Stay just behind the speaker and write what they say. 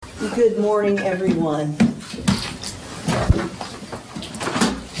Good morning, everyone.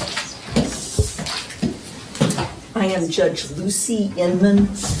 I am Judge Lucy Inman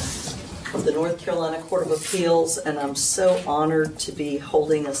of the North Carolina Court of Appeals, and I'm so honored to be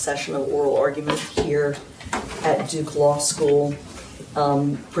holding a session of oral argument here at Duke Law School.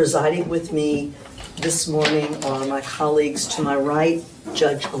 Presiding with me this morning are my colleagues to my right,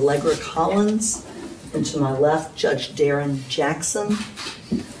 Judge Allegra Collins, and to my left, Judge Darren Jackson.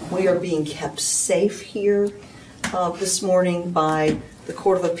 We are being kept safe here this morning by the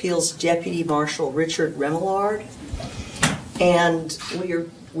Court of Appeals Deputy Marshal Richard Remillard, and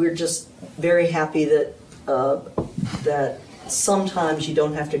we're just very happy that that sometimes you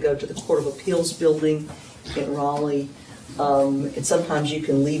don't have to go to the Court of Appeals building in Raleigh, and sometimes you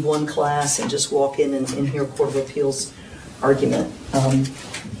can leave one class and just walk in and hear Court of Appeals argument.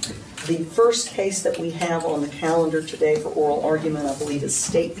 The first case that we have on the calendar today for oral argument, I believe, is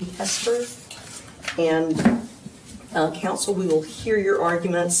State v. Hester. And counsel, we will hear your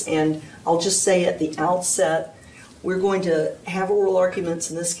arguments, and I'll just say at the outset, we're going to have oral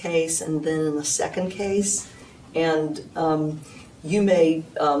arguments in this case and then in the second case. And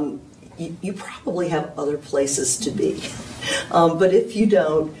you probably have other places to be. But if you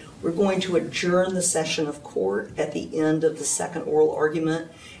don't, we're going to adjourn the session of court at the end of the second oral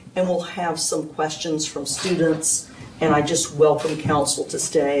argument, and we'll have some questions from students, and I just welcome counsel to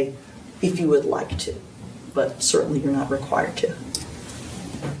stay if you would like to, but certainly you're not required to.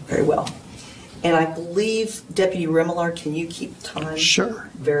 Very well. And I believe, Deputy Remillard, can you keep time? Sure.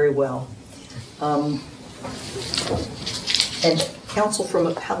 Very well. And counsel for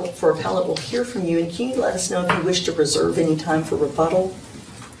appellant will hear from you, and can you let us know if you wish to reserve any time for rebuttal?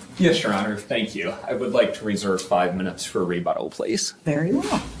 Yes, Your Honor. Thank you. I would like to reserve 5 minutes for rebuttal, please. Very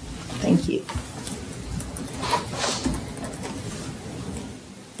well. Thank you.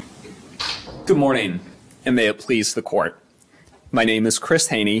 Good morning, and may it please the court. My name is Chris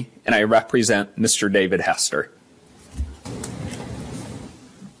Haney, and I represent Mr. David Hester.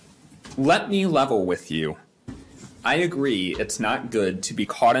 Let me level with you. I agree it's not good to be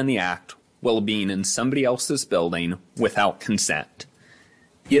caught in the act while being in somebody else's building without consent.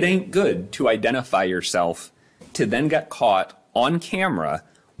 It ain't good to identify yourself to then get caught on camera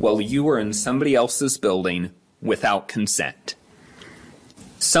while you were in somebody else's building without consent.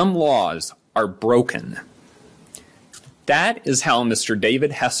 Some laws are broken. That is how Mr.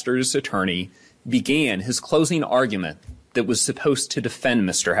 David Hester's attorney began his closing argument that was supposed to defend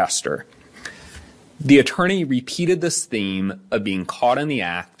Mr. Hester. The attorney repeated this theme of being caught in the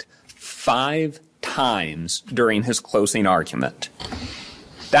act 5 times during his closing argument.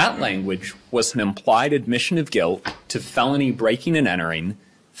 That language was an implied admission of guilt to felony breaking and entering,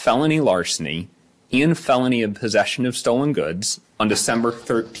 felony larceny, and felony of possession of stolen goods on December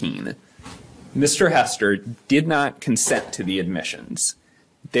 13. Mr. Hester did not consent to the admissions.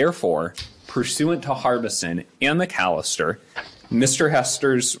 Therefore, pursuant to Harbison and McAllister, Mr.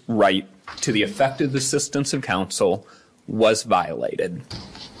 Hester's right to the effective assistance of counsel was violated.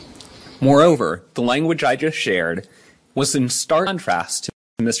 Moreover, the language I just shared was in stark contrast to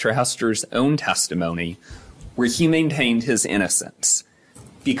Mr. Hester's own testimony, where he maintained his innocence.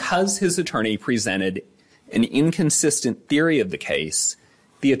 Because his attorney presented an inconsistent theory of the case,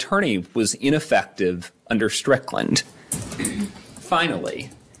 the attorney was ineffective under Strickland. Finally,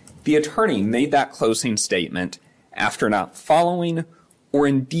 the attorney made that closing statement after not following or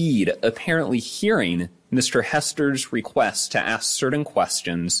indeed apparently hearing Mr. Hester's request to ask certain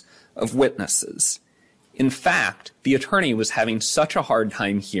questions of witnesses. In fact, the attorney was having such a hard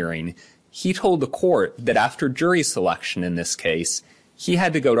time hearing, he told the court that after jury selection in this case, he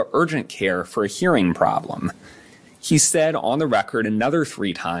had to go to urgent care for a hearing problem. He said on the record another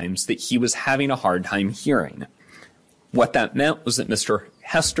 3 times that he was having a hard time hearing. What that meant was that Mr.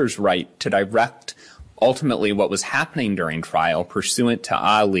 Hester's right to direct ultimately what was happening during trial pursuant to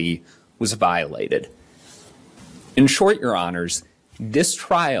Ali was violated. In short, Your Honors, this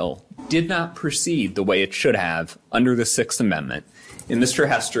trial did not proceed the way it should have under the Sixth Amendment, and Mr.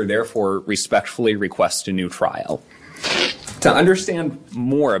 Hester therefore respectfully requests a new trial. To understand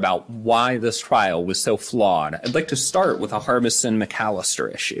more about why this trial was so flawed, I'd like to start with a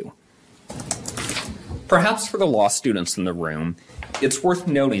Harbison-McAllister issue. Perhaps for the law students in the room, it's worth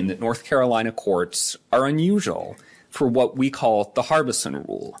noting that North Carolina courts are unusual for what we call the Harbison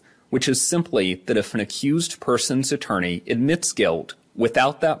rule, which is simply that if an accused person's attorney admits guilt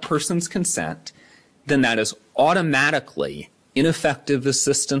without that person's consent, then that is automatically ineffective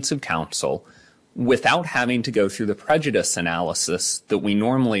assistance of counsel without having to go through the prejudice analysis that we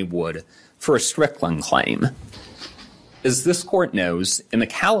normally would for a Strickland claim. As this court knows, in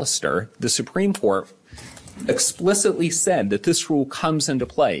McAllister, the Supreme Court explicitly said that this rule comes into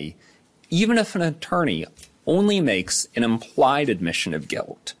play even if an attorney only makes an implied admission of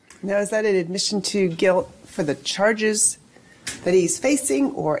guilt. Now, is that an admission to guilt for the charges that he's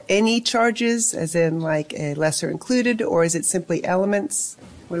facing, or any charges, as in like a lesser included, or is it simply elements?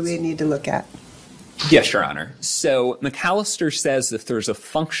 What do we need to look at? Yes, Your Honor. So McAllister says if there's a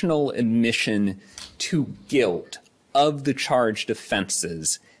functional admission to guilt of the charged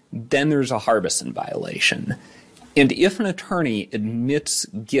offenses, then there's a Harbison violation. And if an attorney admits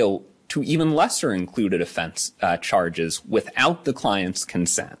guilt to even lesser included offense charges without the client's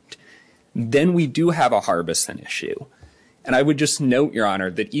consent, then we do have a Harbison issue. And I would just note, Your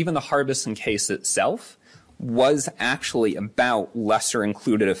Honor, that even the Harbison case itself was actually about lesser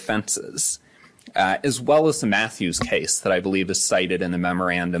included offenses, as well as the Matthews case that I believe is cited in the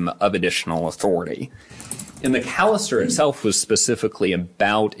Memorandum of Additional Authority. And McAllister itself was specifically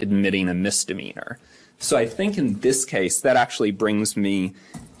about admitting a misdemeanor. So I think in this case, that actually brings me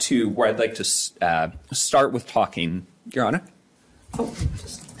to where I'd like to start with talking. Your Honor? Oh,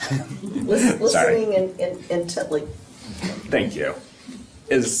 listening intently. Thank you.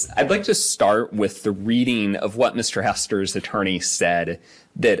 I'd like to start with the reading of what Mr. Hester's attorney said,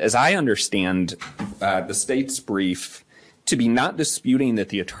 that as I understand the state's brief to be not disputing that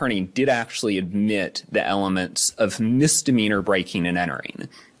the attorney did actually admit the elements of misdemeanor breaking and entering,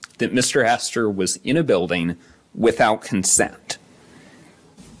 that Mr. Hester was in a building without consent.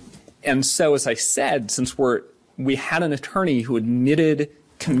 And so, as I said, since we had an attorney who admitted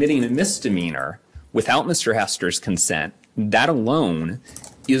committing a misdemeanor without Mr. Hester's consent, that alone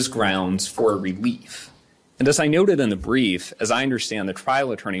is grounds for relief. And as I noted in the brief, as I understand the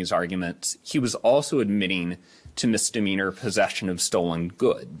trial attorney's arguments, he was also admitting to misdemeanor possession of stolen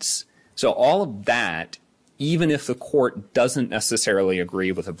goods. So all of that, even if the court doesn't necessarily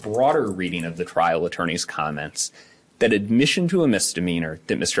agree with a broader reading of the trial attorney's comments, that admission to a misdemeanor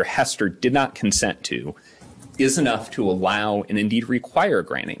that Mr. Hester did not consent to is enough to allow and indeed require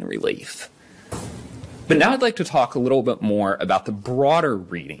granting relief. But now I'd like to talk a little bit more about the broader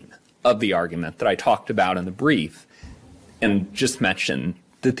reading of the argument that I talked about in the brief, and just mention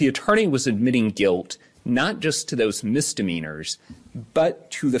that the attorney was admitting guilt not just to those misdemeanors, but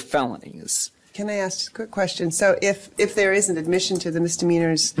to the felonies. Can I ask a quick question? So if there is an admission to the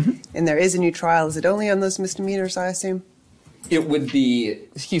misdemeanors and there is a new trial, is it only on those misdemeanors, I assume? It would be,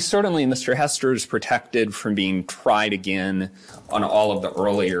 Mr. Hester is protected from being tried again on all of the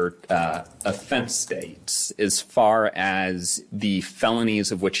earlier offense dates. As far as the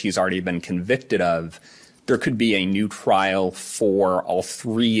felonies of which he's already been convicted of, there could be a new trial for all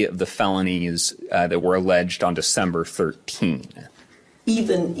three of the felonies that were alleged on December 13.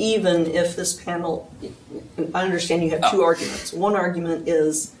 Even if this panel, I understand you have two arguments. One argument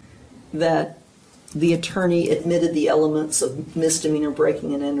is that the attorney admitted the elements of misdemeanor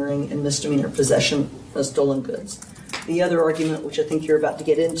breaking and entering and misdemeanor possession of stolen goods. The other argument, which I think you're about to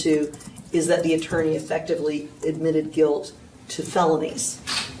get into, is that the attorney effectively admitted guilt to felonies.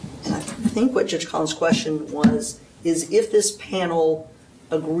 And I think what Judge Collins' question is if this panel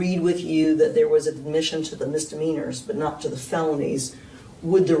agreed with you that there was admission to the misdemeanors but not to the felonies,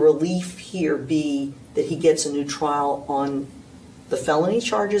 would the relief here be that he gets a new trial on the felony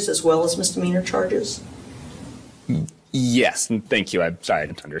charges as well as misdemeanor charges? Yes, and thank you. I'm sorry I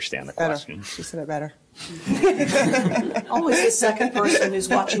didn't understand the question. She said it better. Always the second person who's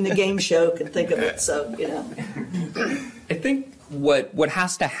watching the game show can think of it, so, you know. I think what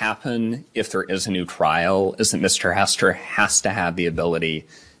has to happen if there is a new trial is that Mr. Hester has to have the ability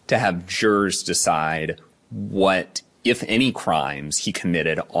to have jurors decide what, if any, crimes he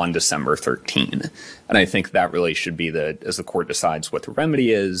committed on December 13. And I think that really should be as the court decides what the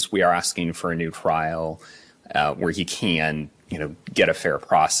remedy is, we are asking for a new trial where he can, get a fair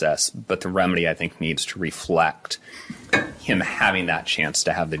process. But the remedy, I think, needs to reflect him having that chance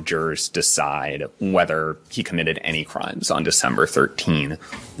to have the jurors decide whether he committed any crimes on December 13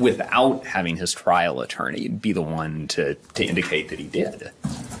 without having his trial attorney be the one to indicate that he did.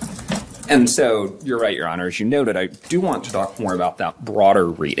 And so you're right, Your Honor. As you noted, I do want to talk more about that broader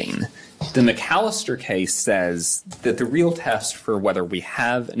reading. The McAllister case says that the real test for whether we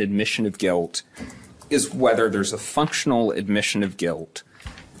have an admission of guilt is whether there's a functional admission of guilt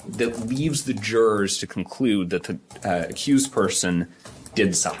that leaves the jurors to conclude that the accused person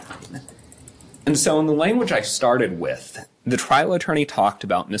did something. And so in the language I started with, the trial attorney talked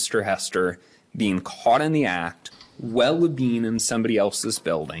about Mr. Hester being caught in the act while being in somebody else's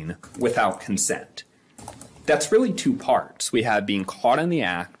building without consent. That's really two parts. We have being caught in the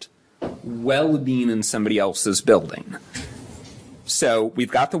act well being in somebody else's building. So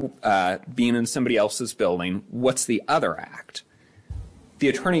we've got the being in somebody else's building. What's the other act? The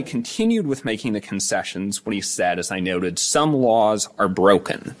attorney continued with making the concessions when he said, as I noted, some laws are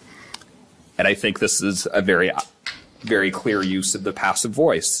broken. And I think this is a very, very clear use of the passive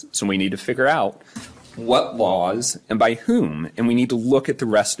voice. So we need to figure out what laws and by whom, and we need to look at the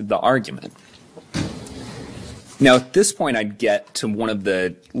rest of the argument. Now, at this point, I'd get to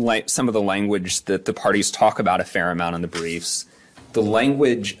some of the language that the parties talk about a fair amount in the briefs. The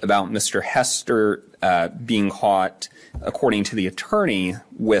language about Mr. Hester being caught, according to the attorney,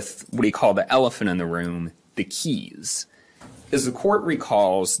 with what he called the elephant in the room, the keys. As the court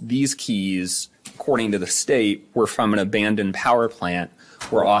recalls, these keys, according to the state, were from an abandoned power plant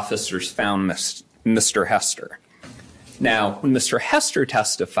where officers found Mr. Hester. Now, when Mr. Hester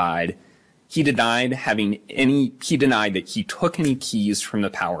testified, he denied that he took any keys from the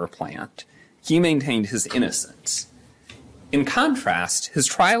power plant. He maintained his innocence. In contrast, his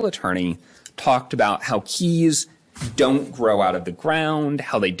trial attorney talked about how keys don't grow out of the ground,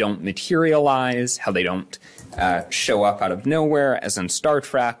 how they don't materialize, how they don't show up out of nowhere, as in Star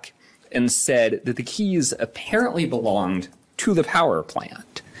Trek, and said that the keys apparently belonged to the power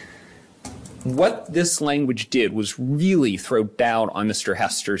plant. What this language did was really throw doubt on Mr.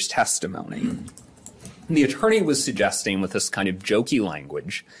 Hester's testimony. The attorney was suggesting with this kind of jokey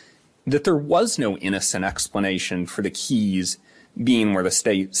language that there was no innocent explanation for the keys being where the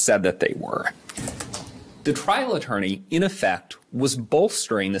state said that they were. The trial attorney, in effect, was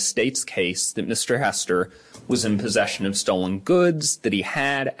bolstering the state's case that Mr. Hester was in possession of stolen goods that he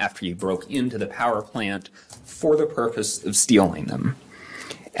had after he broke into the power plant for the purpose of stealing them.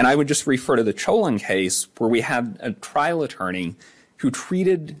 And I would just refer to the Cholin case where we had a trial attorney who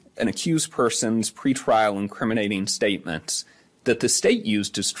treated an accused person's pretrial incriminating statements that the state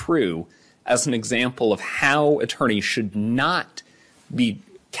used as true as an example of how attorneys should not be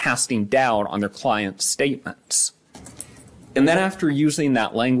casting doubt on their client's statements. And then after using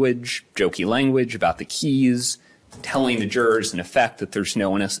that language, jokey language about the keys, telling the jurors in effect that there's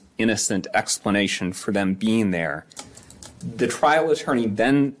no innocent explanation for them being there, the trial attorney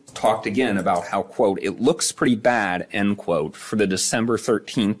then talked again about how, quote, it looks pretty bad, end quote, for the December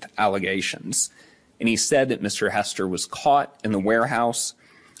 13th allegations. And he said that Mr. Hester was caught in the warehouse,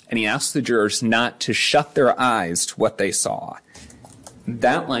 and he asked the jurors not to shut their eyes to what they saw.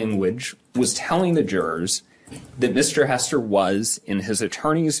 That language was telling the jurors that Mr. Hester was, in his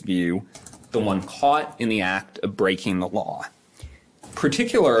attorney's view, the one caught in the act of breaking the law.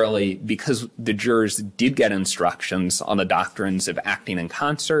 Particularly because the jurors did get instructions on the doctrines of acting in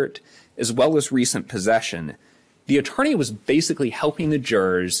concert, as well as recent possession, the attorney was basically helping the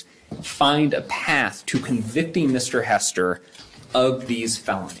jurors find a path to convicting Mr. Hester of these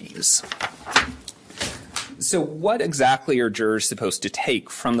felonies. So what exactly are jurors supposed to take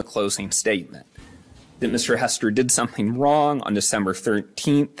from the closing statement? That Mr. Hester did something wrong on December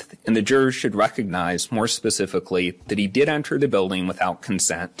 13th, and the jurors should recognize more specifically that he did enter the building without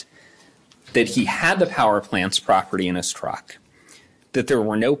consent, that he had the power plant's property in his truck, that there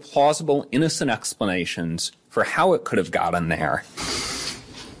were no plausible innocent explanations for how it could have gotten there,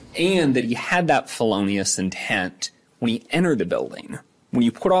 and that he had that felonious intent when he entered the building. When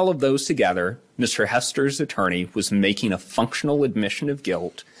you put all of those together, Mr. Hester's attorney was making a functional admission of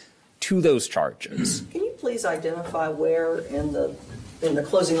guilt to those charges. Can you please identify where in the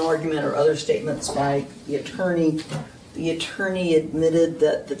closing argument or other statements by the attorney admitted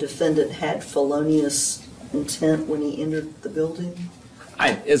that the defendant had felonious intent when he entered the building?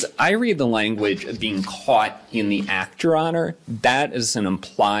 As I read the language of being caught in the act, Your Honor, that is an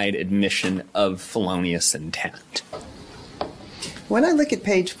implied admission of felonious intent. When I look at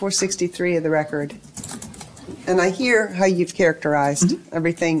page 463 of the record, and I hear how you've characterized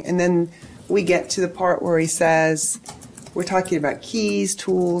everything, and then we get to the part where he says, we're talking about keys,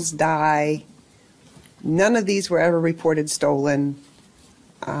 tools, dye. None of these were ever reported stolen.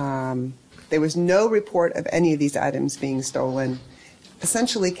 There was no report of any of these items being stolen,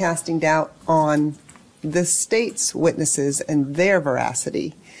 essentially casting doubt on the state's witnesses and their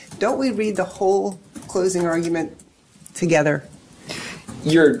veracity. Don't we read the whole closing argument together?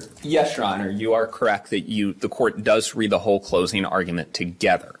 Yes, Your Honor, you are correct that the court does read the whole closing argument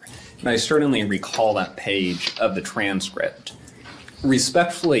together. And I certainly recall that page of the transcript.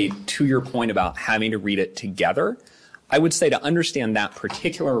 Respectfully, to your point about having to read it together, I would say to understand that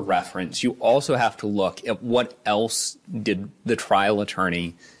particular reference, you also have to look at what else did the trial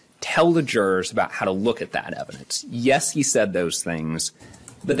attorney tell the jurors about how to look at that evidence. Yes, he said those things,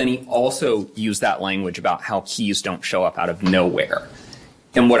 but then he also used that language about how keys don't show up out of nowhere.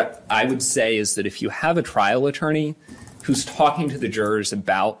 And what I would say is that if you have a trial attorney who's talking to the jurors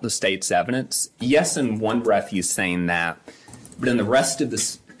about the state's evidence, yes, in one breath he's saying that, but in the rest of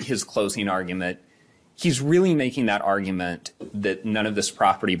his closing argument, he's really making that argument that none of this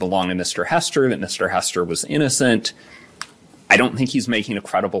property belonged to Mr. Hester, that Mr. Hester was innocent. I don't think he's making a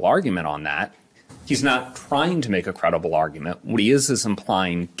credible argument on that. He's not trying to make a credible argument. What he is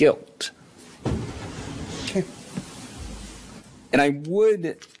implying guilt. Okay. And I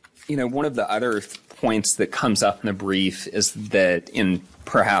would, one of the other points that comes up in the brief is that in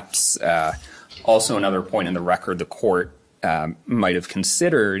perhaps also another point in the record the court might have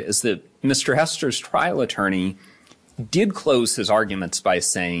considered is that Mr. Hester's trial attorney did close his arguments by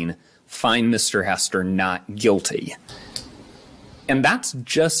saying, find Mr. Hester not guilty. And that's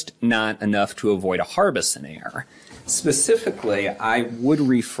just not enough to avoid a Harbison error. Specifically, I would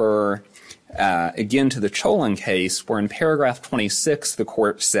refer again to the Cholin case, where in paragraph 26 the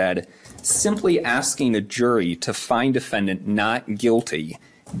court said, simply asking a jury to find defendant not guilty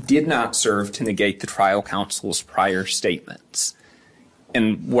did not serve to negate the trial counsel's prior statements.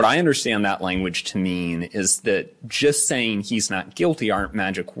 And what I understand that language to mean is that just saying he's not guilty aren't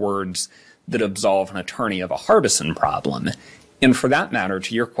magic words that absolve an attorney of a Harbison problem. And for that matter,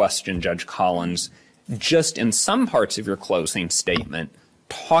 to your question, Judge Collins, just in some parts of your closing statement,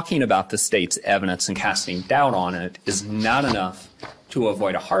 talking about the state's evidence and casting doubt on it is not enough to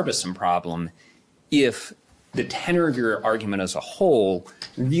avoid a Harbison problem if the tenor of your argument as a whole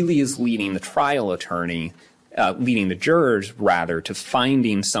really is leading the trial attorney, leading the jurors, rather, to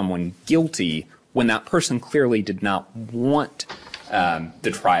finding someone guilty when that person clearly did not want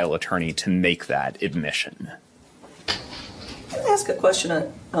the trial attorney to make that admission. Can I ask a question?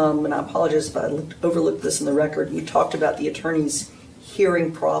 And I apologize if I overlooked this in the record. You talked about the attorney's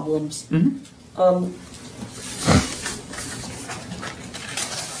hearing problems. Mm-hmm.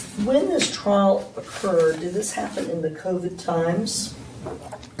 When this trial occurred, did this happen in the COVID times?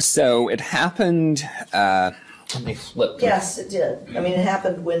 So it happened, let me flip. Yes, it did. I mean, it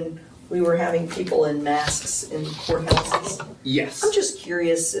happened when we were having people in masks in courthouses. Yes. I'm just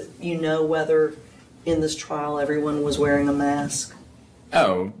curious if you know whether in this trial everyone was wearing a mask.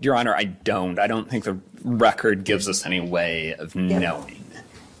 Oh, Your Honor, I don't. I don't think the record gives us any way of knowing.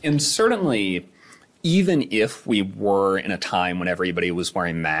 And certainly, even if we were in a time when everybody was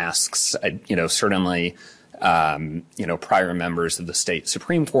wearing masks, certainly, prior members of the state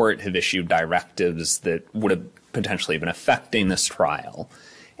Supreme Court have issued directives that would have potentially been affecting this trial.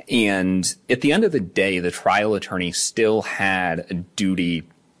 And at the end of the day, the trial attorney still had a duty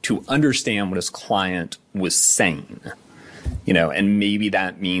to understand what his client was saying. And maybe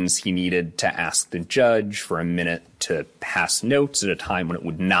that means he needed to ask the judge for a minute to pass notes at a time when it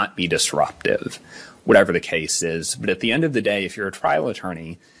would not be disruptive, whatever the case is. But at the end of the day, if you're a trial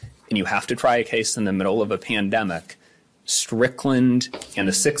attorney and you have to try a case in the middle of a pandemic, Strickland and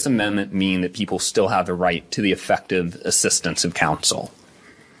the Sixth Amendment mean that people still have the right to the effective assistance of counsel.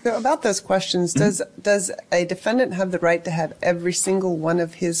 So about those questions, does a defendant have the right to have every single one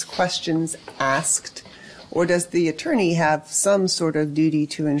of his questions asked? Or does the attorney have some sort of duty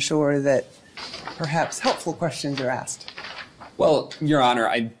to ensure that perhaps helpful questions are asked? Well, Your Honor,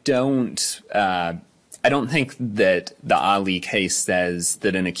 I don't think that the Ali case says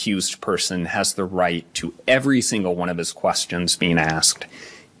that an accused person has the right to every single one of his questions being asked.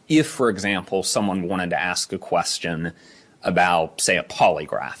 If, for example, someone wanted to ask a question about, say, a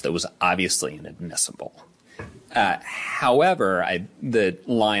polygraph that was obviously inadmissible. However, the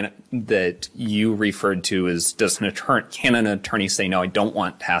line that you referred to is, can an attorney say, no, I don't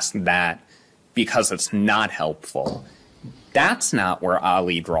want to ask that because it's not helpful? That's not where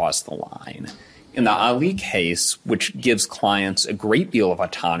Ali draws the line. In the Ali case, which gives clients a great deal of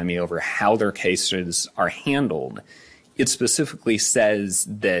autonomy over how their cases are handled, it specifically says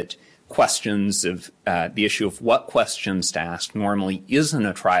that questions of the issue of what questions to ask normally isn't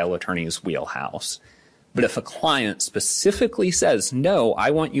a trial attorney's wheelhouse. But if a client specifically says, no,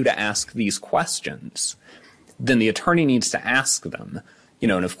 I want you to ask these questions, then the attorney needs to ask them.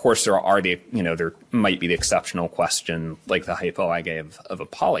 And of course there might be the exceptional question like the hypo I gave of a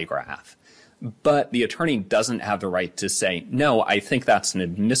polygraph. But the attorney doesn't have the right to say, no, I think that's an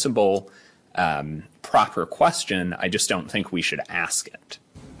admissible, proper question. I just don't think we should ask it.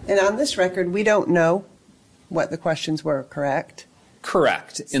 And on this record, we don't know what the questions were, correct?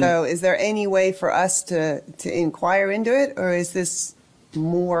 Correct. So is there any way for us to inquire into it, or is this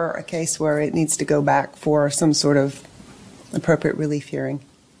more a case where it needs to go back for some sort of appropriate relief hearing?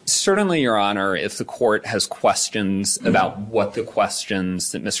 Certainly, Your Honor, if the court has questions about what the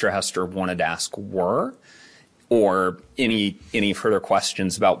questions that Mr. Hester wanted to ask were, or any further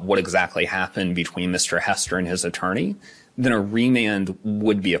questions about what exactly happened between Mr. Hester and his attorney, then a remand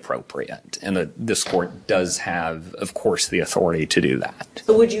would be appropriate. And this court does have, of course, the authority to do that.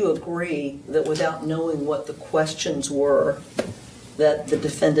 So would you agree that without knowing what the questions were that the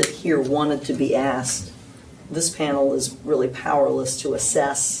defendant here wanted to be asked, this panel is really powerless to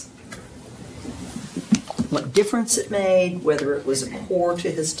assess what difference it made, whether it was a core to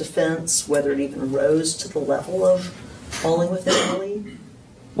his defense, whether it even rose to the level of falling within the lead?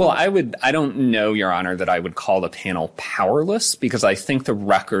 Well, I don't know, Your Honor, that I would call the panel powerless, because I think the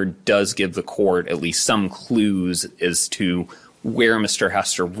record does give the court at least some clues as to where Mr.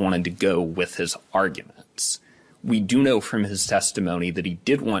 Hester wanted to go with his arguments. We do know from his testimony that he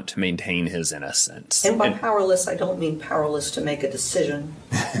did want to maintain his innocence. And by powerless, I don't mean powerless to make a decision,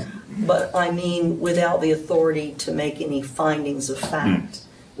 but I mean without the authority to make any findings of fact,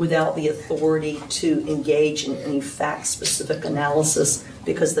 without the authority to engage in any fact-specific analysis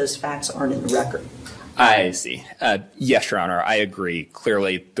because those facts aren't in the record. I see. Yes, Your Honor, I agree.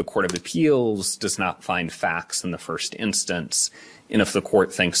 Clearly, the Court of Appeals does not find facts in the first instance. And if the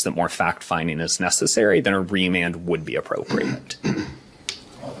court thinks that more fact-finding is necessary, then a remand would be appropriate. Can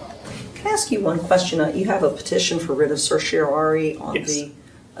I ask you one question? You have a petition for writ of certiorari on the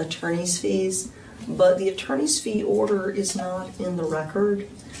attorney's fees, but the attorney's fee order is not in the record.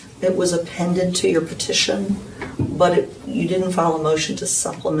 It was appended to your petition, but you didn't file a motion to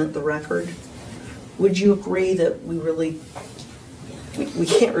supplement the record. Would you agree that we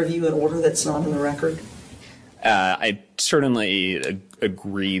can't review an order that's not in the record? I certainly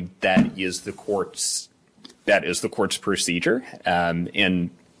agree that is the court's procedure. And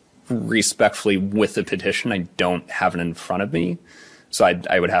respectfully, with the petition, I don't have it in front of me, so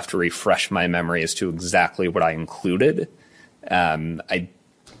I would have to refresh my memory as to exactly what I included.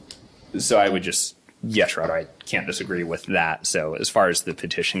 So I would just, yes, Your Honor, I can't disagree with that. So as far as the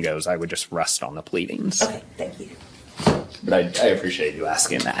petition goes, I would just rest on the pleadings. Okay, thank you. But I appreciate you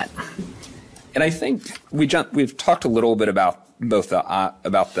asking that. And I think we've talked a little bit about both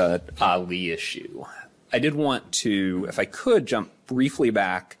the Ali issue. I did want to, if I could, jump briefly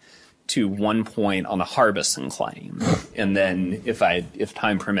back to one point on the Harbison claim, and then if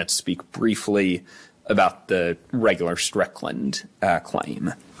time permits, speak briefly about the regular Strickland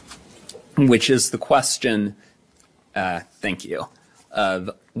claim, which is the question, thank you, of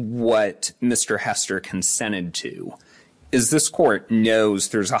what Mr. Hester consented to. Is this court knows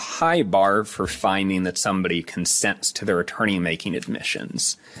there's a high bar for finding that somebody consents to their attorney making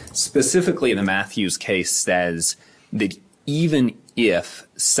admissions. Specifically, the Matthews case says that even if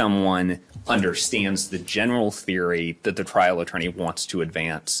someone understands the general theory that the trial attorney wants to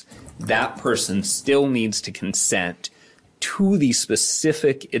advance, that person still needs to consent to the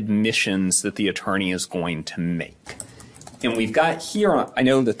specific admissions that the attorney is going to make. And we've got here, I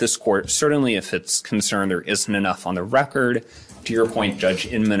know that this court, certainly if it's concerned there isn't enough on the record, to your point, Judge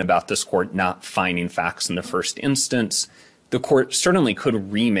Inman, about this court not finding facts in the first instance, the court certainly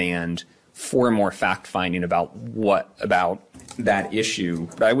could remand for more fact-finding about that issue.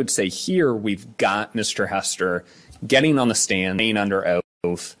 But I would say here we've got Mr. Hester getting on the stand, saying under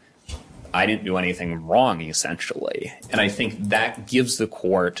oath, I didn't do anything wrong, essentially. And I think that gives the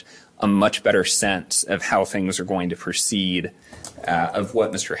court a much better sense of how things are going to proceed, of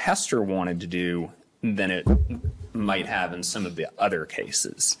what Mr. Hester wanted to do than it might have in some of the other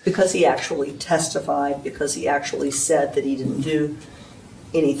cases. Because he actually testified, because he actually said that he didn't do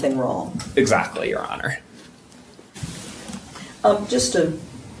anything wrong. Exactly, Your Honor. Just to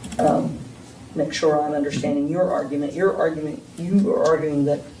make sure I'm understanding your argument, you are arguing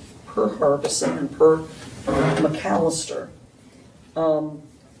that per Harbison and per McAllister,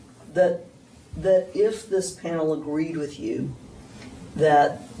 that if this panel agreed with you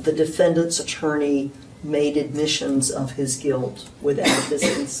that the defendant's attorney made admissions of his guilt without his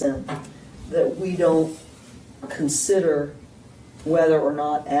consent, that we don't consider whether or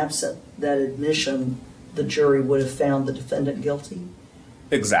not, absent that admission, the jury would have found the defendant guilty?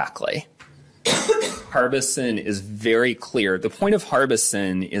 Exactly. Harbison is very clear. The point of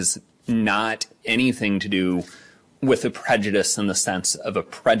Harbison is not anything to do with a prejudice in the sense of a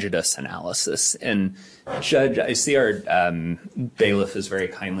prejudice analysis. And Judge, I see our bailiff is very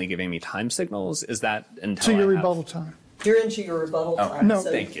kindly giving me time signals. Is that until To your rebuttal time. You're into your rebuttal time. No,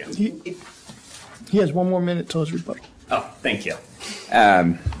 so thank you. He has one more minute till his rebuttal. Oh, thank you.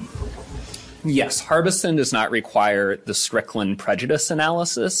 Yes, Harbison does not require the Strickland prejudice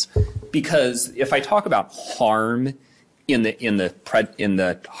analysis, because if I talk about harm in the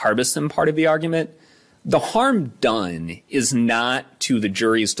Harbison part of the argument, the harm done is not to the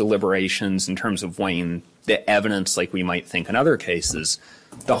jury's deliberations in terms of weighing the evidence like we might think in other cases.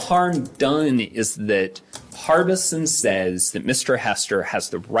 The harm done is that Harbison says that Mr. Hester has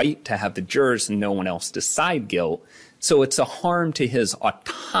the right to have the jurors and no one else decide guilt. So it's a harm to his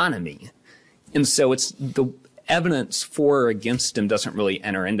autonomy. And so it's the evidence for or against him doesn't really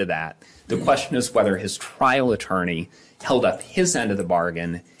enter into that. The question is whether his trial attorney held up his end of the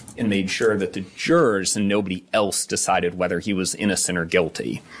bargain and made sure that the jurors and nobody else decided whether he was innocent or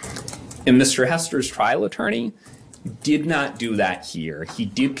guilty. And Mr. Hester's trial attorney did not do that here. He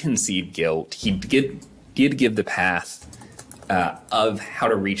did concede guilt. He did give the path of how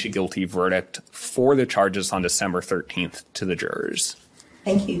to reach a guilty verdict for the charges on December 13th to the jurors.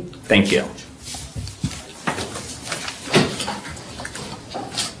 Thank you. Thank you.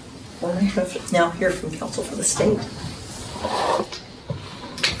 Well, I have now hear from counsel for the state.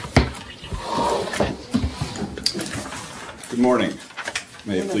 Good morning.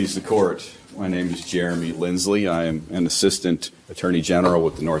 May it please the court. My name is Jeremy Lindsley. I am an Assistant Attorney General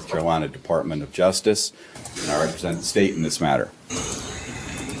with the North Carolina Department of Justice, and I represent the state in this matter.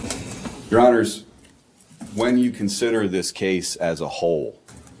 Your Honors, when you consider this case as a whole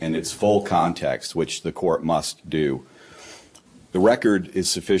in its full context, which the court must do, the record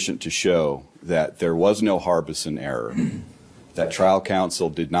is sufficient to show that there was no Harbison error, that trial counsel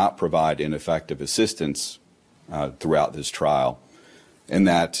did not provide ineffective assistance throughout this trial, and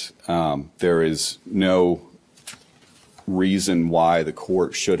that there is no reason why the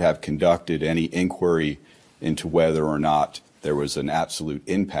court should have conducted any inquiry into whether or not there was an absolute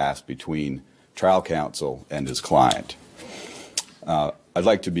impasse between trial counsel and his client. I'd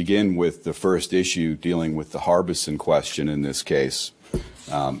like to begin with the first issue dealing with the Harbison question in this case.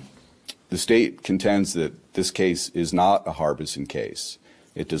 The state contends that this case is not a Harbison case.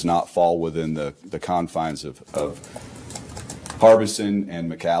 It does not fall within the confines of Harbison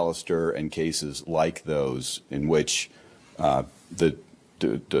and McAllister and cases like those in which the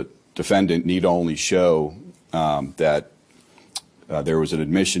defendant need only show that there was an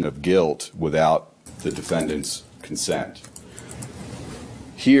admission of guilt without the defendant's consent.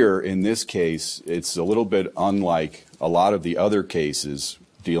 Here, in this case, it's a little bit unlike a lot of the other cases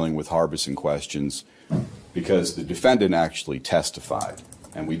dealing with Harbison questions because the defendant actually testified,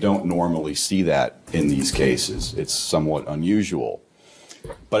 and we don't normally see that in these cases. It's somewhat unusual.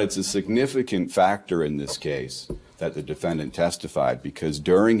 But it's a significant factor in this case that the defendant testified because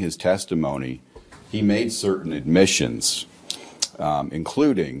during his testimony, he made certain admissions,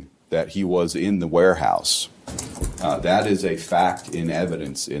 including that he was in the warehouse. That is a fact in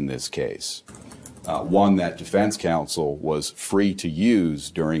evidence in this case, one that defense counsel was free to use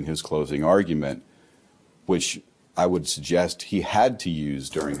during his closing argument, which I would suggest he had to use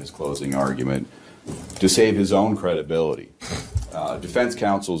during his closing argument to save his own credibility. Defense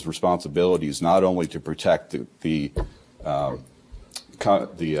counsel's responsibility is not only to protect his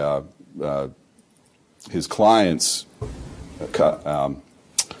client's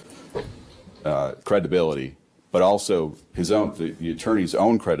credibility, but also his own, the attorney's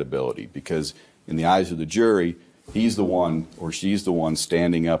own credibility, because in the eyes of the jury, he's the one or she's the one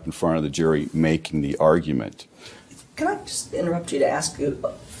standing up in front of the jury making the argument. Can I just interrupt you to ask you,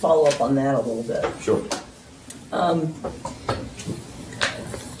 follow up on that a little bit? Sure.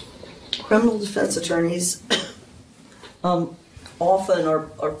 Criminal defense attorneys often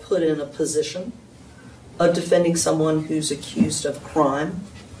are put in a position of defending someone who's accused of crime,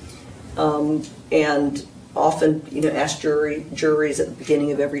 and often, ask juries at the beginning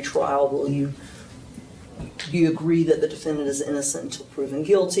of every trial, do you agree that the defendant is innocent until proven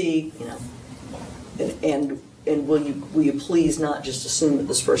guilty? And will you please not just assume that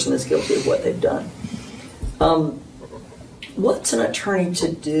this person is guilty of what they've done? What's an attorney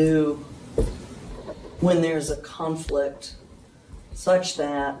to do when there's a conflict such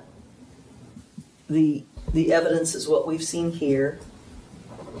that the evidence is what we've seen here?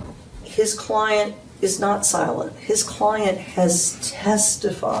 His client is not silent. His client has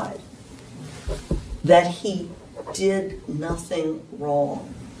testified that he did nothing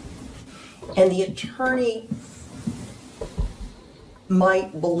wrong. And the attorney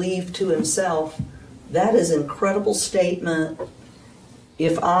might believe to himself, that is an incredible statement.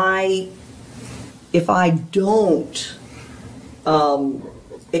 If I don't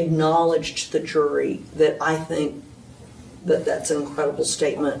acknowledge to the jury that I think that that's an incredible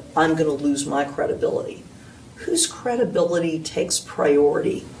statement, I'm going to lose my credibility. Whose credibility takes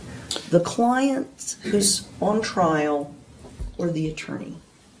priority? The client who's on trial or the attorney?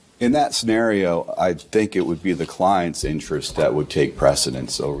 In that scenario, I think it would be the client's interest that would take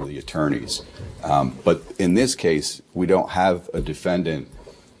precedence over the attorney's. But in this case, we don't have a defendant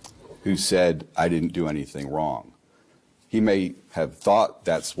who said, I didn't do anything wrong. He may have thought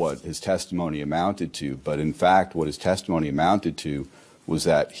that's what his testimony amounted to, but in fact what his testimony amounted to was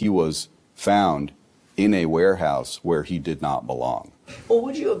that he was found in a warehouse where he did not belong. Well,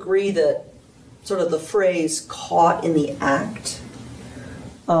 would you agree that sort of the phrase caught in the act,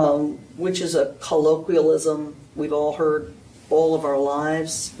 which is a colloquialism we've all heard all of our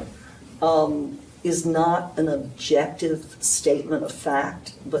lives, is not an objective statement of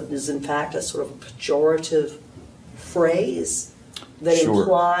fact, but is in fact a sort of pejorative phrase that Sure.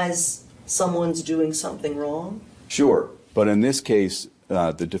 implies someone's doing something wrong? Sure, but in this case,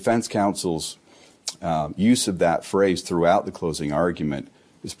 the defense counsel's use of that phrase throughout the closing argument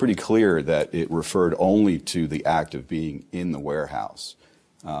is pretty clear that it referred only to the act of being in the warehouse.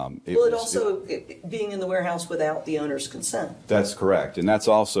 Being in the warehouse without the owner's consent. That's correct, and that's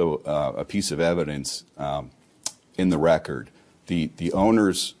also a piece of evidence in the record. The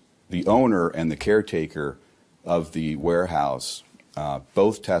owner and the caretaker of the warehouse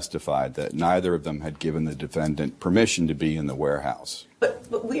both testified that neither of them had given the defendant permission to be in the warehouse.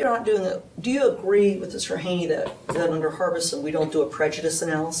 But we are not doing that. Do you agree with Mr. Haney that under Harbison we don't do a prejudice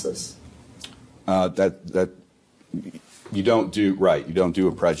analysis? You don't do right. You don't do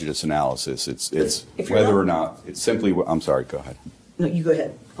a prejudice analysis. It's If you're whether not- or not it's simply. I'm sorry. Go ahead. No, you go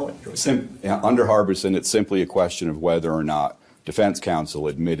ahead. I want you Under Harbison, it's simply a question of whether or not defense counsel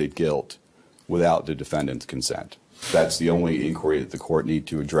admitted guilt without the defendant's consent. That's the only inquiry that the court need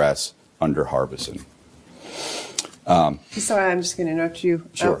to address under Harbison. Sorry, I'm just going to interrupt you.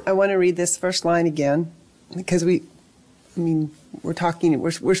 Sure. I want to read this first line again because we're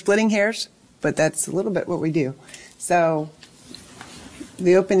splitting hairs, but that's a little bit what we do. So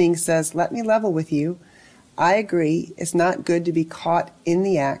the opening says, "Let me level with you. I agree it's not good to be caught in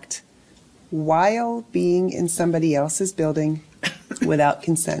the act while being in somebody else's building without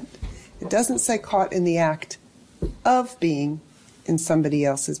consent." It doesn't say caught in the act of being in somebody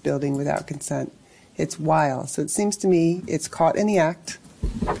else's building without consent. It's while. So it seems to me it's caught in the act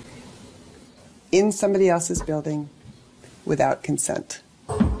in somebody else's building without consent.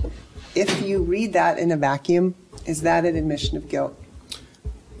 If you read that in a vacuum, is that an admission of guilt?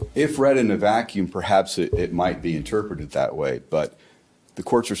 If read in a vacuum, perhaps it might be interpreted that way, but the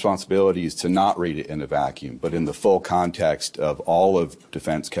court's responsibility is to not read it in a vacuum, but in the full context of all of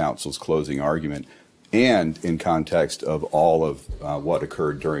defense counsel's closing argument and in context of all of what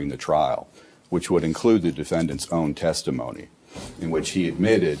occurred during the trial, which would include the defendant's own testimony, in which he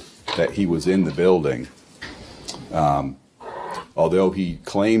admitted that he was in the building, although he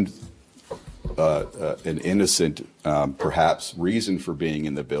claimed an innocent, perhaps, reason for being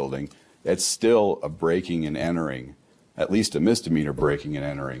in the building. It's still a breaking and entering, at least a misdemeanor breaking and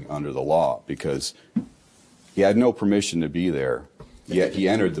entering under the law, because he had no permission to be there, yet he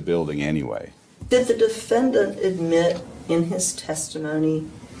entered the building anyway. Did the defendant admit in his testimony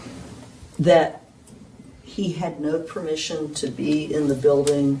that he had no permission to be in the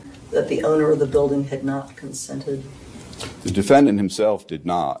building, that the owner of the building had not consented? The defendant himself did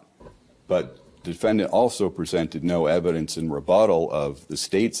not, but the defendant also presented no evidence in rebuttal of the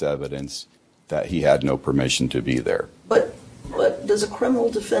state's evidence that he had no permission to be there. But does a criminal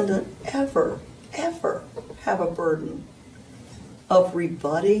defendant ever have a burden of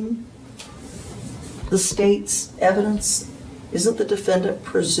rebutting the state's evidence? Isn't the defendant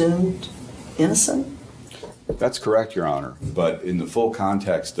presumed innocent? That's correct, Your Honor. But in the full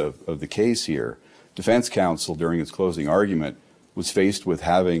context of the case here, defense counsel during its closing argument was faced with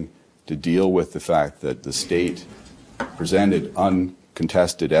having to deal with the fact that the state presented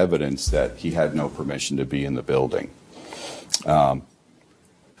uncontested evidence that he had no permission to be in the building. And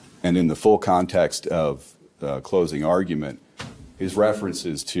in the full context of closing argument, his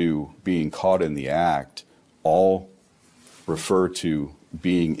references to being caught in the act all refer to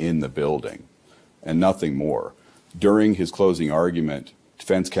being in the building and nothing more. During his closing argument,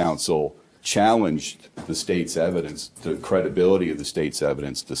 defense counsel challenged the state's evidence, the credibility of the state's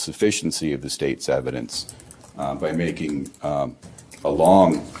evidence, the sufficiency of the state's evidence by making a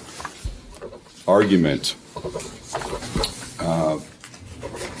long argument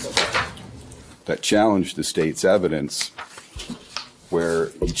that challenged the state's evidence, where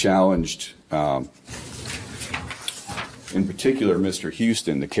he challenged, in particular, Mr.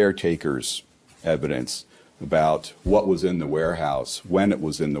 Houston, the caretaker's evidence about what was in the warehouse, when it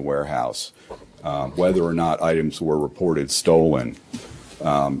was in the warehouse, whether or not items were reported stolen.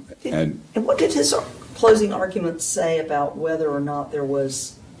 And what did his closing argument say about whether or not there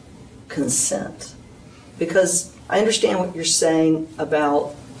was consent? Because I understand what you're saying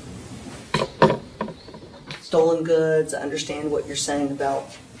about stolen goods. I understand what you're saying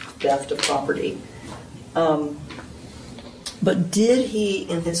about theft of property. But did he,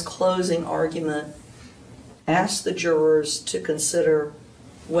 in his closing argument, ask the jurors to consider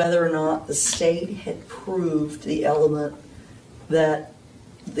whether or not the state had proved the element that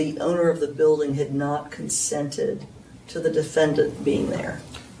the owner of the building had not consented to the defendant being there?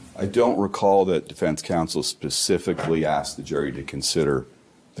 I don't recall that defense counsel specifically asked the jury to consider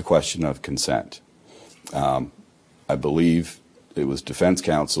the question of consent. I believe it was defense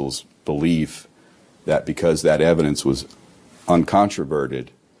counsel's belief that because that evidence was uncontroverted,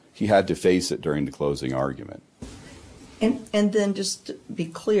 he had to face it during the closing argument. And then just to be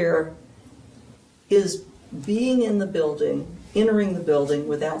clear, is being in the building, entering the building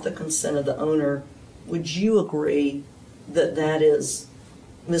without the consent of the owner, would you agree that that is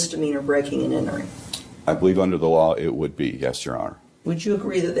misdemeanor breaking and entering? I believe under the law it would be, yes, Your Honor. Would you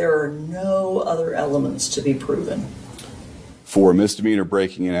agree that there are no other elements to be proven? For misdemeanor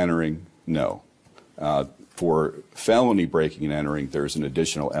breaking and entering, no. For felony breaking and entering, there's an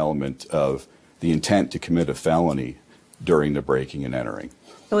additional element of the intent to commit a felony during the breaking and entering.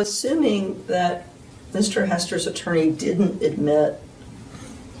 So assuming that Mr. Hester's attorney didn't admit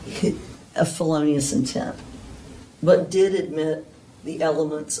a felonious intent, but did admit the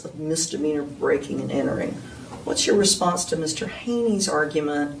elements of misdemeanor breaking and entering, what's your response to Mr. Haney's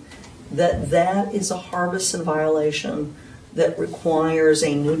argument that that is a Harbison violation that requires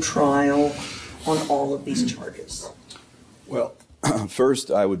a new trial on all of these charges? Well, first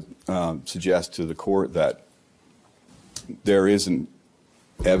I would suggest to the court that there isn't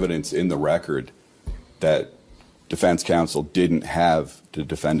evidence in the record that defense counsel didn't have the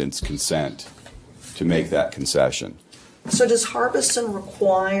defendant's consent to make that concession. So does Harbison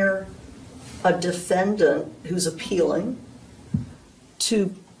require a defendant who's appealing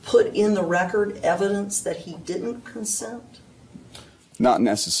to put in the record evidence that he didn't consent? Not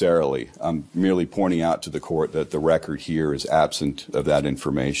necessarily. I'm merely pointing out to the court that the record here is absent of that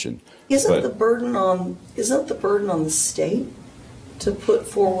information. Isn't the burden on the state to put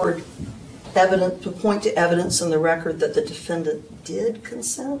forward evidence, to point to evidence in the record that the defendant did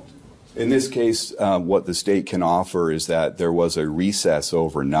consent? In this case, what the state can offer is that there was a recess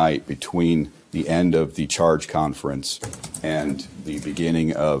overnight between the end of the charge conference and the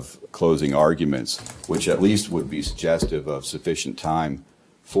beginning of closing arguments, which at least would be suggestive of sufficient time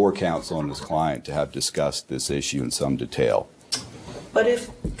for counsel and his client to have discussed this issue in some detail. But if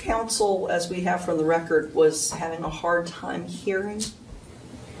counsel, as we have from the record, was having a hard time hearing,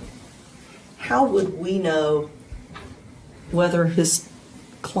 how would we know whether his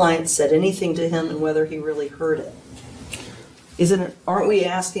client said anything to him and whether he really heard it? Aren't we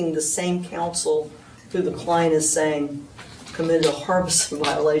asking the same counsel who the client is saying committed a Harbison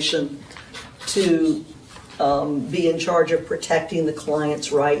violation to be in charge of protecting the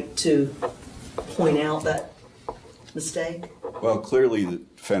client's right to point out that mistake? Well, clearly the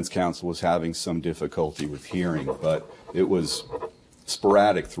defense counsel was having some difficulty with hearing, but it was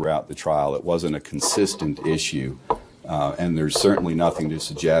sporadic throughout the trial. It wasn't a consistent issue, and there's certainly nothing to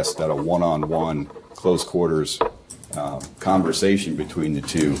suggest that a one-on-one close quarters conversation between the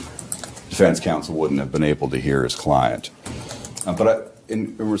two, defense counsel wouldn't have been able to hear his client.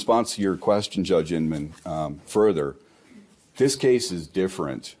 In response to your question, Judge Inman, further, this case is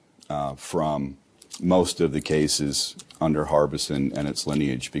different from most of the cases under Harbison and its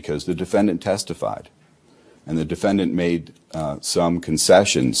lineage because the defendant testified, and the defendant made some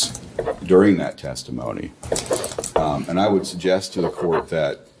concessions during that testimony. And I would suggest to the court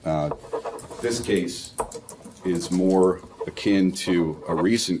that this case is more akin to a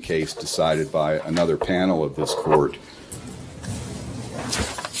recent case decided by another panel of this court,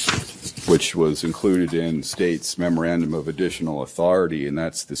 which was included in State's Memorandum of Additional Authority, and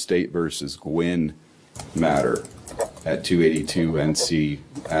that's the State versus Gwynn matter at 282 NC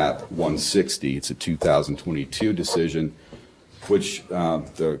at 160. It's a 2022 decision, which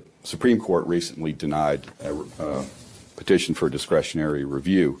the Supreme Court recently denied a petition for discretionary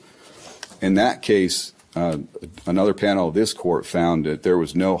review. In that case, another panel of this court found that there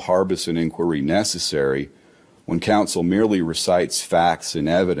was no Harbison inquiry necessary when counsel merely recites facts and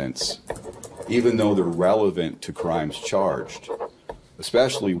evidence, even though they're relevant to crimes charged,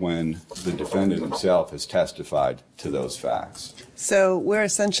 especially when the defendant himself has testified to those facts. So we're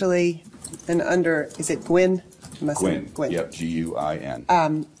essentially is it Gwynn? Gwynn. Yep,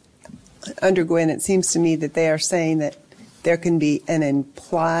 G-U-I-N. Under Gwynn, it seems to me that they are saying that there can be an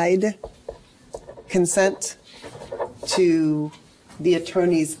implied consent to the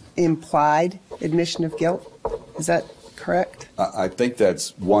attorney's implied admission of guilt. Is that correct? I think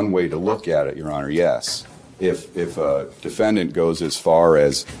that's one way to look at it, Your Honor, yes. If a defendant goes as far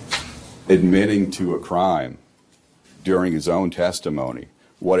as admitting to a crime during his own testimony,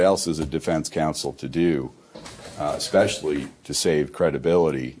 what else is a defense counsel to do, especially to save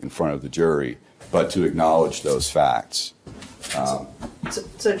credibility in front of the jury, but to acknowledge those facts? And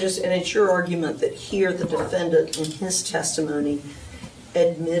it's your argument that here the defendant in his testimony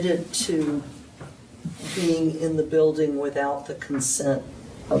admitted to being in the building without the consent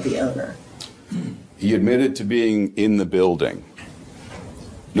of the owner. He admitted to being in the building.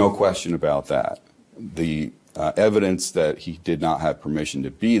 No question about that. The evidence that he did not have permission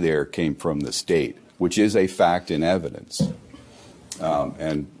to be there came from the state, which is a fact in evidence.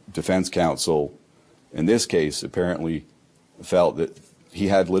 And defense counsel, in this case, apparently felt that he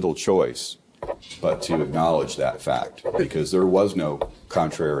had little choice but to acknowledge that fact because there was no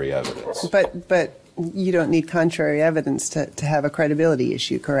contrary evidence. But you don't need contrary evidence to have a credibility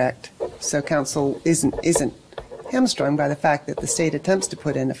issue, correct? So counsel isn't hamstrung by the fact that the state attempts to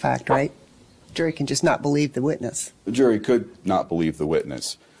put in a fact, right? Jury can just not believe the witness. The jury could not believe the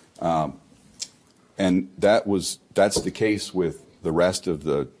witness. And that's the case with the rest of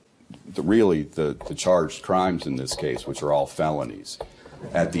the charged crimes in this case, which are all felonies.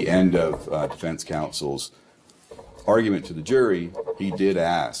 At the end of defense counsel's argument to the jury, he did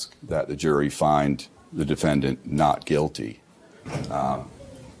ask that the jury find the defendant not guilty.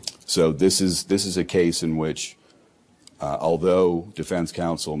 So this is a case in which, although defense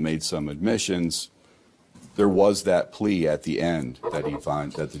counsel made some admissions, there was that plea at the end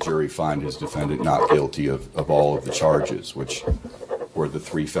that the jury find his defendant not guilty of all of the charges, which were the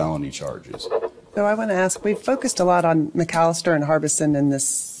 3 felony charges. So I want to ask, we've focused a lot on McAllister and Harbison and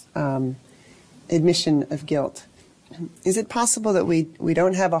this admission of guilt. Is it possible that we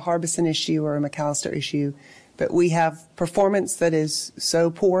don't have a Harbison issue or a McAllister issue, but we have performance that is so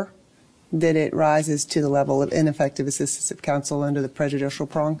poor that it rises to the level of ineffective assistance of counsel under the prejudicial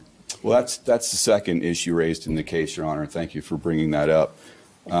prong? Well, that's the second issue raised in the case, Your Honor. Thank you for bringing that up.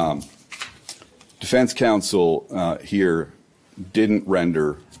 Defense counsel here didn't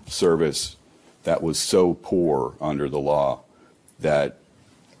render service that was so poor under the law that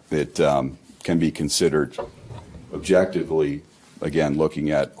it can be considered objectively, again, looking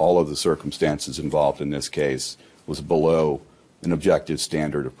at all of the circumstances involved in this case, was below an objective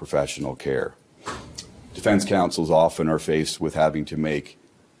standard of professional care. Defense counsels often are faced with having to make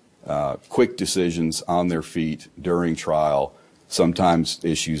quick decisions on their feet during trial. Sometimes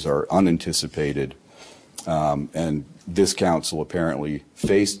issues are unanticipated, and this counsel apparently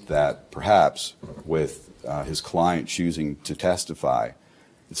faced that, perhaps, with his client choosing to testify.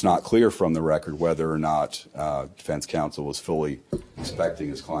 It's not clear from the record whether or not defense counsel was fully expecting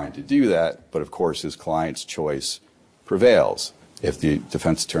his client to do that, but of course his client's choice prevails. If the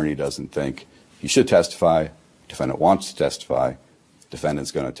defense attorney doesn't think he should testify, defendant wants to testify,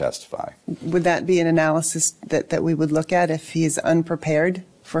 defendant's going to testify. Would that be an analysis that we would look at if he is unprepared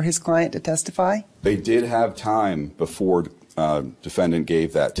for his client to testify? They did have time before defendant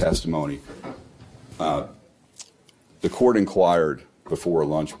gave that testimony. The court inquired before a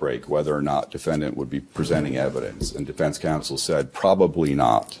lunch break whether or not defendant would be presenting evidence, and defense counsel said probably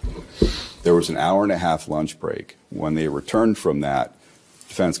not. There was an hour-and-a-half lunch break. When they returned from that,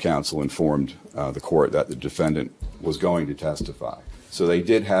 defense counsel informed the court that the defendant was going to testify. So they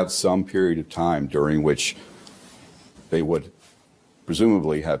did have some period of time during which they would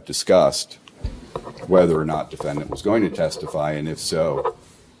presumably have discussed whether or not defendant was going to testify, and if so,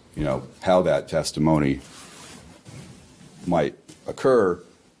 how that testimony might occur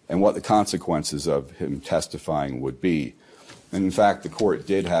and what the consequences of him testifying would be. And in fact, the court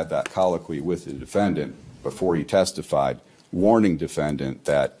did have that colloquy with the defendant before he testified, warning defendant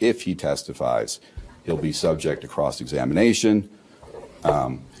that if he testifies, he'll be subject to cross-examination.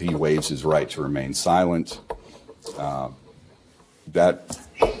 He waives his right to remain silent. That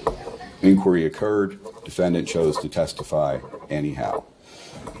inquiry occurred. Defendant chose to testify anyhow.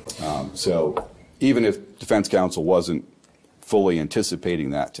 So even if defense counsel wasn't fully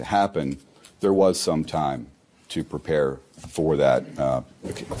anticipating that to happen, there was some time to prepare for that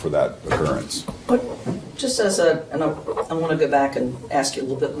occurrence. But just and I want to go back and ask you a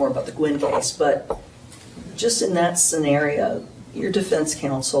little bit more about the Gwynn case, but just in that scenario, your defense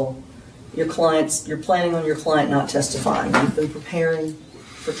counsel, you're planning on your client not testifying. You've been preparing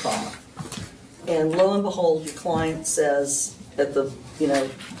for trial. And lo and behold, your client says at the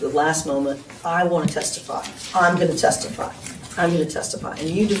last moment, I want to testify. I'm going to testify. I'm going to testify. And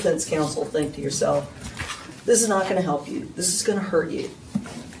you, defense counsel, think to yourself, this is not going to help you. This is going to hurt you.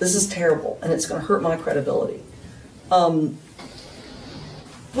 This is terrible, and it's going to hurt my credibility.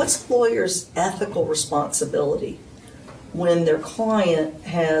 What's a lawyer's ethical responsibility when their client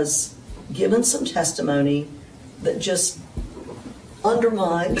has given some testimony that just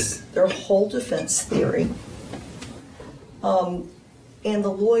undermines their whole defense theory. And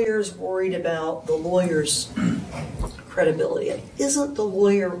the lawyer's worried about the lawyer's credibility. Isn't the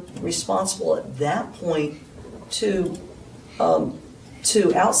lawyer responsible at that point to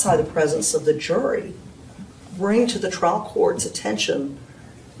outside the presence of the jury, bring to the trial court's attention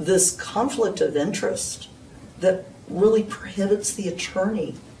this conflict of interest that really prohibits the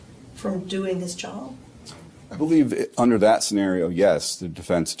attorney from doing his job? I believe under that scenario, yes, the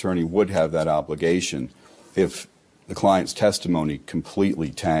defense attorney would have that obligation if the client's testimony completely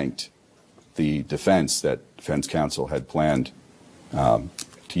tanked the defense that defense counsel had planned to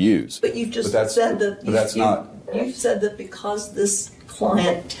use. But you've just said that you've said that because this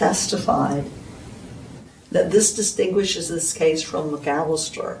client testified, that this distinguishes this case from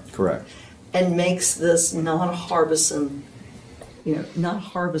McAllister. Correct. And makes this not a Harbison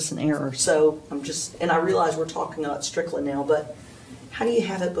error. So I realize we're talking about Strickland now, but how do you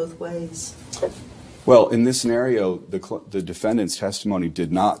have it both ways? Well, in this scenario, the defendant's testimony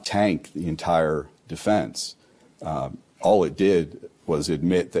did not tank the entire defense. All it did was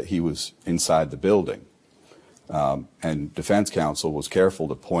admit that he was inside the building. And defense counsel was careful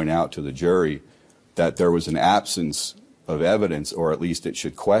to point out to the jury that there was an absence of evidence, or at least it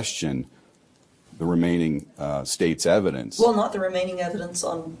should question the remaining state's evidence. Well, not the remaining evidence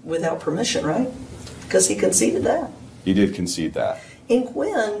without permission, right? Because he conceded that. He did concede that. In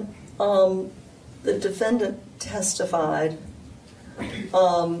Gwynn, the defendant testified,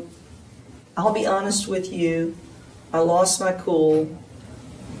 I'll be honest with you, I lost my cool.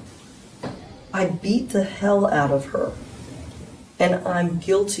 I beat the hell out of her, and I'm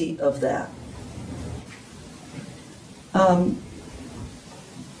guilty of that.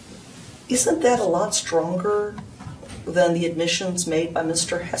 Isn't that a lot stronger than the admissions made by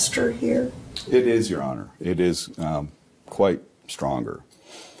Mr. Hester here? It is, Your Honor. It is quite stronger.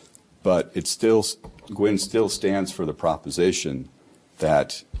 But Gwynn still stands for the proposition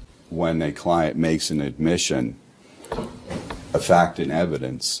that when a client makes an admission, a fact and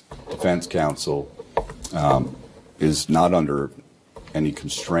evidence, defense counsel is not under any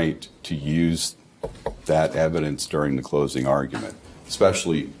constraint to use that evidence during the closing argument,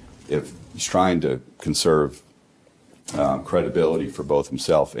 especially if he's trying to conserve credibility for both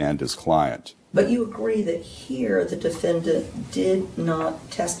himself and his client. But you agree that here the defendant did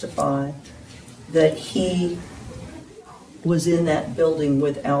not testify that he was in that building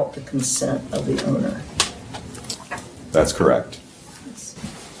without the consent of the owner? That's correct.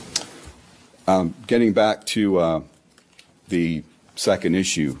 Getting back to the second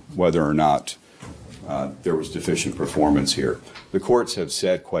issue, whether or not there was deficient performance here, the courts have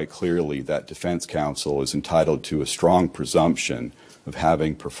said quite clearly that defense counsel is entitled to a strong presumption of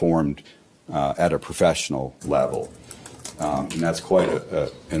having performed at a professional level. And that's quite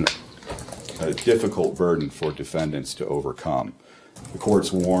a difficult burden for defendants to overcome. The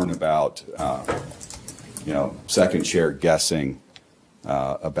courts warn about, second chair guessing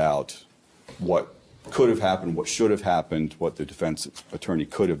about what could have happened, what should have happened, what the defense attorney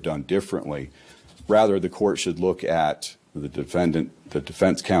could have done differently. Rather, the court should look at the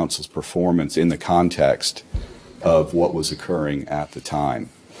defense counsel's performance in the context of what was occurring at the time.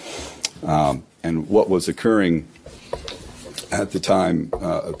 And what was occurring at the time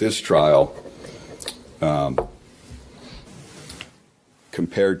of this trial,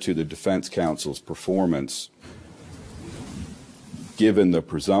 compared to the defense counsel's performance, given the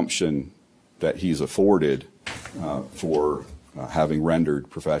presumption that he's afforded for having rendered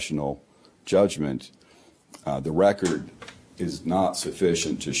professional judgment, the record is not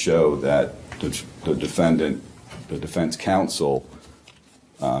sufficient to show that the defense counsel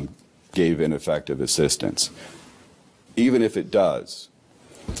gave ineffective assistance. Even if it does,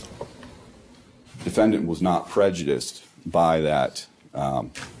 defendant was not prejudiced by that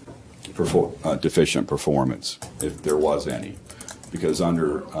deficient performance, if there was any, because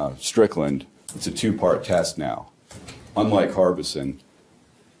under Strickland, it's a two-part test now. Unlike Harbison,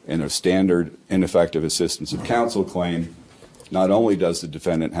 in a standard ineffective assistance of counsel claim, not only does the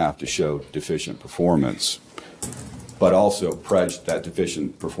defendant have to show deficient performance, but also that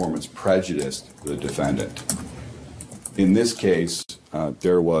deficient performance prejudiced the defendant. In this case,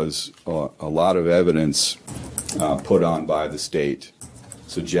 there was a lot of evidence put on by the state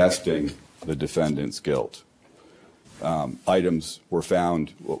suggesting the defendant's guilt. Items were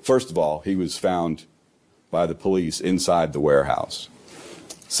found. Well, first of all, he was found by the police inside the warehouse.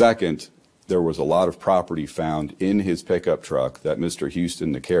 Second, there was a lot of property found in his pickup truck that Mr.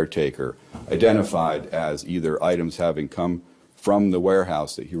 Houston, the caretaker, identified as either items having come from the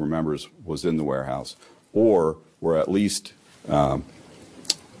warehouse that he remembers was in the warehouse, or were at least the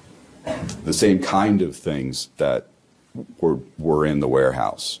same kind of things that were in the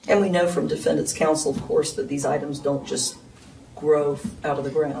warehouse. And we know from defendant's counsel, of course, that these items don't just grow out of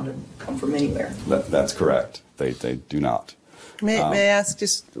the ground and come from anywhere. That's correct. They do not. May I ask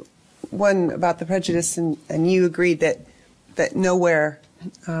just one about the prejudice? And you agreed that nowhere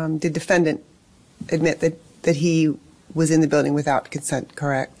did defendant admit that he was in the building without consent,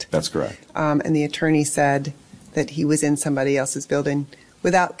 correct? That's correct. And the attorney said that he was in somebody else's building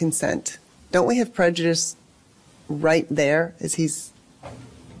without consent. Don't we have prejudice right there, as he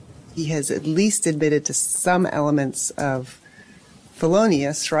has at least admitted to some elements of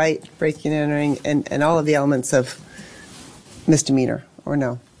felonious, right, breaking and entering, and all of the elements of misdemeanor, or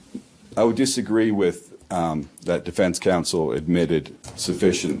no? I would disagree with that defense counsel admitted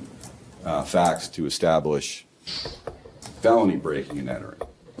sufficient facts to establish felony breaking and entering.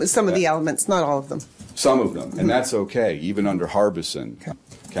 Some of the elements, not all of them. Some of them, and that's okay. Even under Harbison,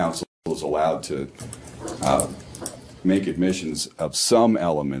 counsel is allowed to make admissions of some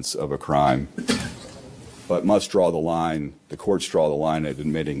elements of a crime, but must draw the line, the courts draw the line at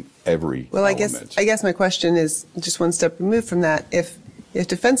admitting every element. I guess my question is just one step removed from that. If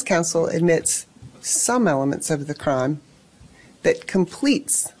defense counsel admits some elements of the crime that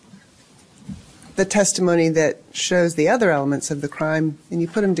completes the testimony that shows the other elements of the crime, and you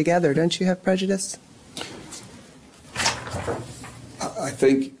put them together, don't you have prejudice? I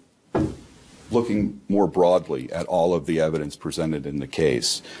think looking more broadly at all of the evidence presented in the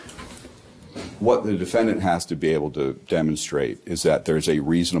case, what the defendant has to be able to demonstrate is that there's a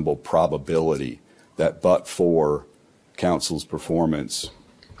reasonable probability that but for counsel's performance,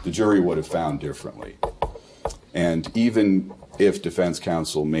 the jury would have found differently. And even if defense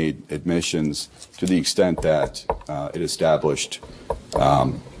counsel made admissions to the extent that it established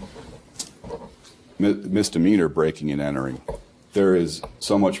misdemeanor breaking and entering, there is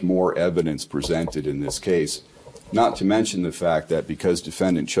so much more evidence presented in this case, not to mention the fact that because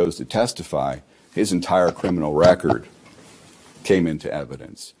defendant chose to testify, his entire criminal record came into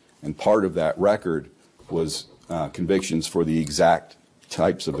evidence. And part of that record was convictions for the exact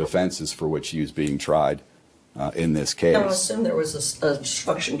types of offenses for which he was being tried in this case. I assume there was a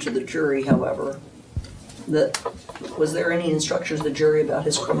instruction to the jury, however. Was there any instruction to the jury about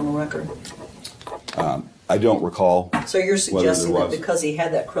his criminal record? I don't recall. So you're suggesting whether there that was. because he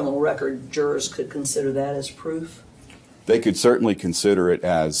had that criminal record, jurors could consider that as proof? They could certainly consider it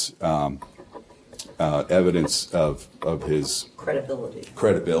as evidence of his Credibility.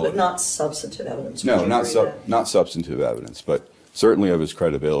 credibility. But not substantive evidence? No, Would you agree with not substantive evidence, but certainly of his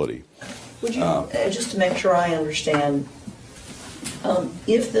credibility. that? Would you, just to make sure I understand,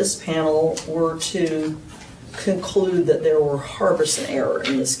 if this panel were to conclude that there were Harbison error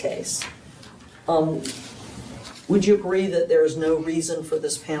in this case, would you agree that there is no reason for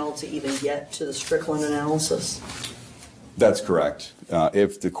this panel to even get to the Strickland analysis? That's correct.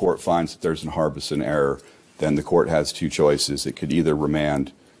 If the court finds that there's a Harbison error, then the court has two choices. It could either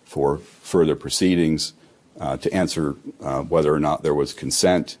remand for further proceedings to answer whether or not there was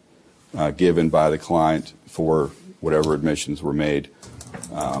consent given by the client for whatever admissions were made,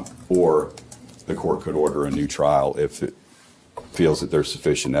 or the court could order a new trial if it feels that there's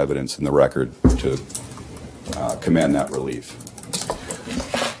sufficient evidence in the record to command that relief.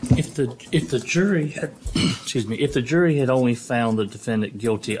 If the jury had if the jury had only found the defendant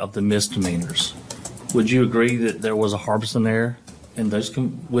guilty of the misdemeanors, would you agree that there was a Harbison error and those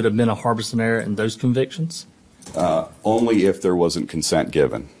would have been a Harbison error in those convictions? Only if there wasn't consent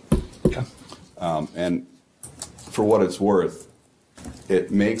given. Okay. And for what it's worth,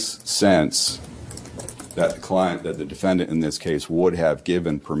 it makes sense that the defendant in this case would have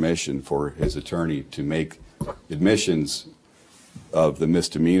given permission for his attorney to make admissions of the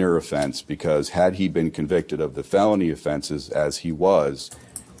misdemeanor offense, because had he been convicted of the felony offenses as he was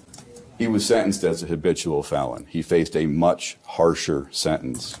sentenced as a habitual felon. He faced a much harsher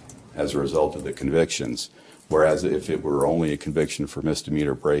sentence as a result of the convictions, whereas if it were only a conviction for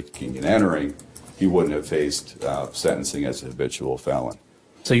misdemeanor breaking and entering, he wouldn't have faced sentencing as a habitual felon.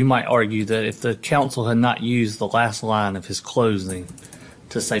 So you might argue that if the counsel had not used the last line of his closing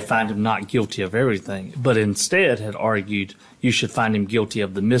to say find him not guilty of everything, but instead had argued you should find him guilty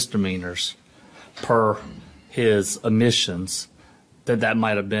of the misdemeanors per his admissions, that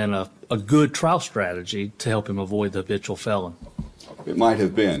might have been a good trial strategy to help him avoid the habitual felon. It might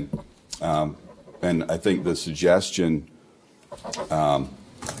have been. And I think the suggestion, to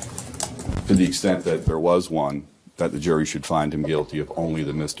the extent that there was one, that the jury should find him guilty of only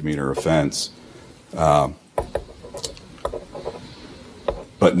the misdemeanor offense,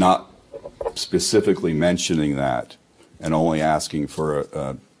 but not specifically mentioning that and only asking for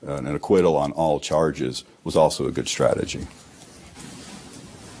an acquittal on all charges was also a good strategy.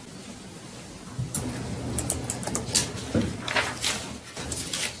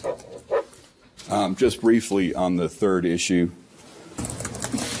 Just briefly on the third issue,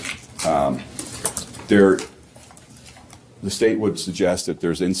 the state would suggest that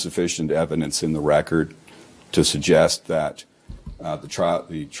there's insufficient evidence in the record to suggest that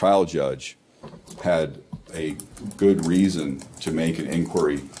the trial judge had a good reason to make an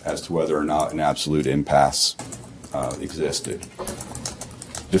inquiry as to whether or not an absolute impasse existed.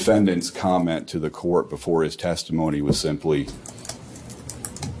 Defendant's comment to the court before his testimony was simply,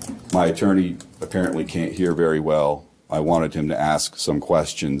 "My attorney apparently can't hear very well. I wanted him to ask some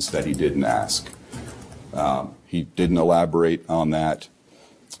questions that he didn't ask." He didn't elaborate on that.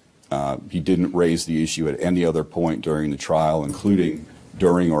 He didn't raise the issue at any other point during the trial, including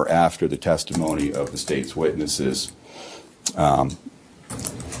during or after the testimony of the state's witnesses.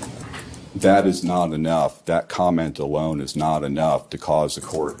 That is not enough. That comment alone is not enough to cause the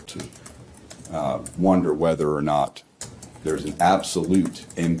court to wonder whether or not there's an absolute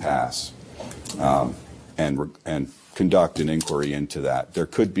impasse and conduct an inquiry into that. There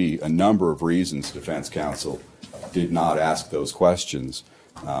could be a number of reasons defense counsel did not ask those questions.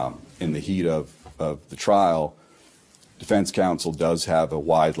 In the heat of the trial, defense counsel does have a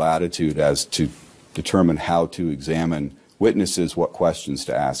wide latitude as to determine how to examine witnesses, what questions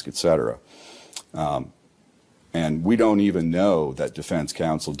to ask, etc. And we don't even know that defense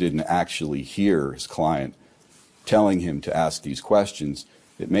counsel didn't actually hear his client telling him to ask these questions.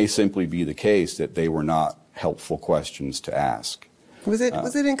 It may simply be the case that they were not helpful questions to ask. Was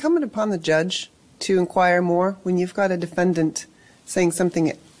it incumbent upon the judge to inquire more when you've got a defendant saying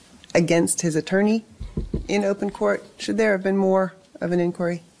something against his attorney in open court? Should there have been more of an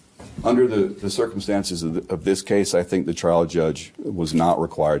inquiry? Under the circumstances of this case, I think the trial judge was not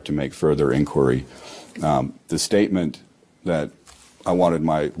required to make further inquiry. The statement that I wanted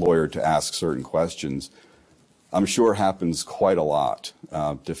my lawyer to ask certain questions, I'm sure happens quite a lot.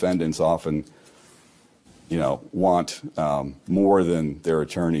 Defendants often, want more than their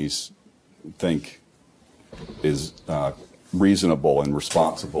attorneys think is reasonable and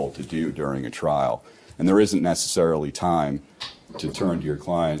responsible to do during a trial. And there isn't necessarily time to turn to your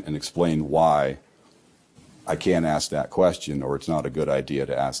client and explain why I can't ask that question or it's not a good idea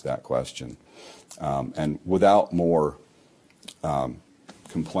to ask that question. And without more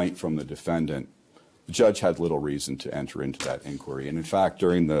complaint from the defendant, the judge had little reason to enter into that inquiry. And in fact,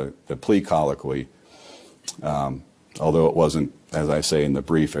 during the plea colloquy, although it wasn't, as I say in the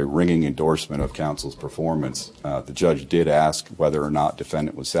brief, a ringing endorsement of counsel's performance, the judge did ask whether or not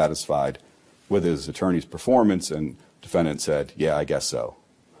defendant was satisfied with his attorney's performance, and defendant said, "Yeah, I guess so."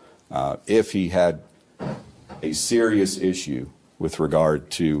 If he had a serious issue with regard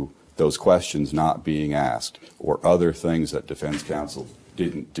to those questions not being asked or other things that defense counsel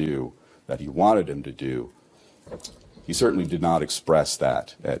didn't do that he wanted him to do, he certainly did not express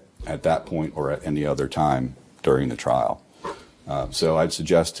that at that point or at any other time during the trial. So I'd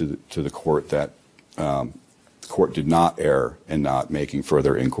suggest to the court that the court did not err in not making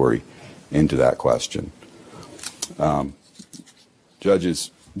further inquiry into that question.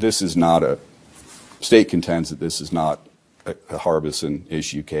 Judges, this is not state contends that this is not a Harbison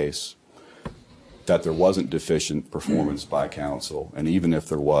issue case, that there wasn't deficient performance by counsel, and even if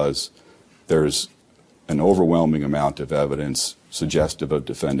there was, there's an overwhelming amount of evidence suggestive of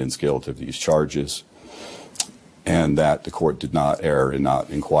defendant's guilt of these charges, and that the court did not err in not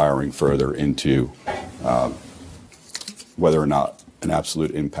inquiring further into whether or not an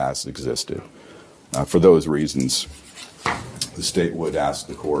absolute impasse existed. For those reasons, the state would ask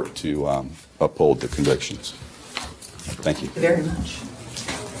the court to uphold the convictions. Thank you. Very much.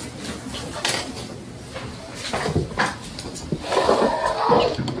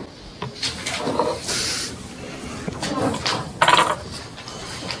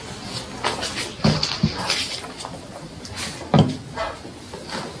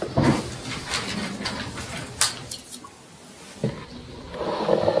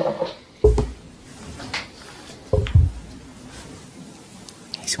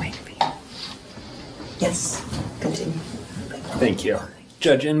 He's waiting for you. Yes, continue. Thank you.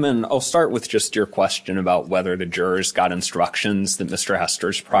 Judge Inman, I'll start with just your question about whether the jurors got instructions that Mr.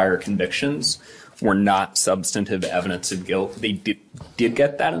 Hester's prior convictions were not substantive evidence of guilt. They did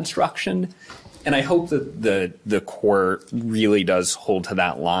get that instruction, and I hope that the court really does hold to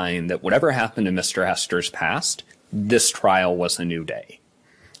that line that whatever happened in Mr. Hester's past, this trial was a new day.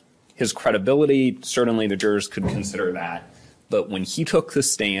 His credibility, certainly the jurors could consider that, but when he took the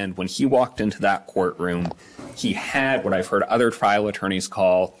stand, when he walked into that courtroom, he had what I've heard other trial attorneys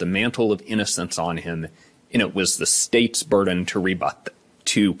call the mantle of innocence on him, and it was the state's burden to rebut,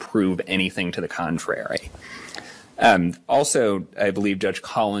 to prove anything to the contrary. Also, I believe, Judge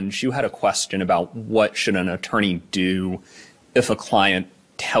Collins, you had a question about what should an attorney do if a client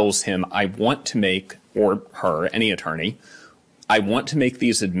tells him, I want to make, or her, any attorney, I want to make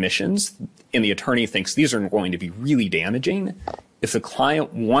these admissions, and the attorney thinks these are going to be really damaging. If the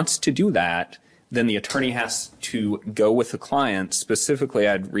client wants to do that, then the attorney has to go with the client. Specifically,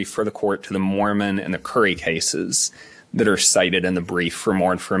 I'd refer the court to the Mormon and the Curry cases that are cited in the brief for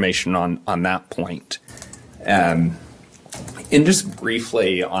more information on that point. And just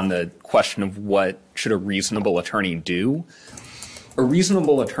briefly on the question of what should a reasonable attorney do, a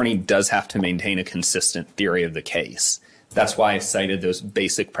reasonable attorney does have to maintain a consistent theory of the case. That's why I cited those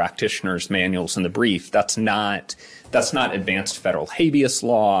basic practitioners' manuals in the brief. That's not advanced federal habeas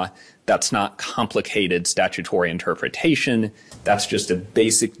law. That's not complicated statutory interpretation. That's just a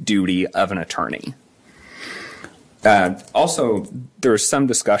basic duty of an attorney. Also, there's some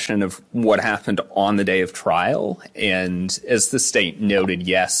discussion of what happened on the day of trial. And as the state noted,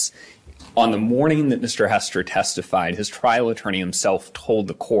 yes, on the morning that Mr. Hester testified, his trial attorney himself told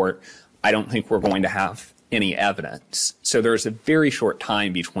the court, I don't think we're going to have any evidence. So there's a very short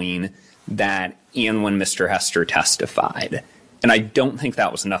time between that and when Mr. Hester testified. And I don't think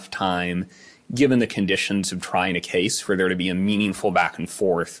that was enough time, given the conditions of trying a case, for there to be a meaningful back and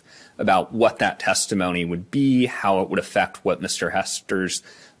forth about what that testimony would be, how it would affect what Mr. Hester's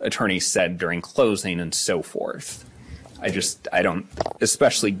attorney said during closing, and so forth. I don't,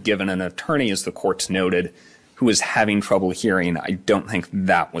 especially given an attorney, as the court's noted, who is having trouble hearing, I don't think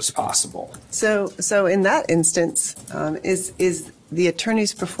that was possible. So in that instance, is the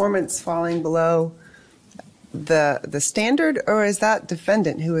attorney's performance falling below the standard, or is that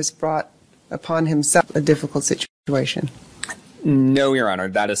defendant who has brought upon himself a difficult situation? No, Your Honor,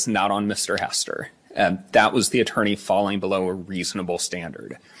 that is not on Mr. Hester. That was the attorney falling below a reasonable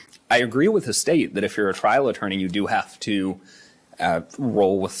standard. I agree with the state that if you're a trial attorney, you do have to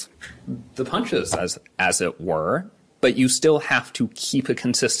roll with the punches, as it were, but you still have to keep a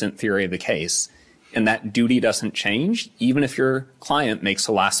consistent theory of the case. And that duty doesn't change, even if your client makes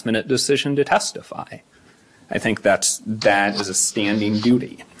a last-minute decision to testify. I think that is a standing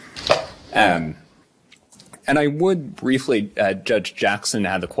duty. And I would briefly, Judge Jackson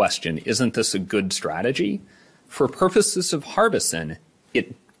had the question, isn't this a good strategy? For purposes of Harbison,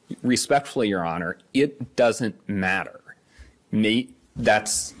 respectfully, Your Honor, it doesn't matter.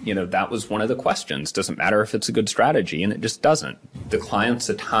 That was one of the questions. Doesn't matter if it's a good strategy, and it just doesn't. The client's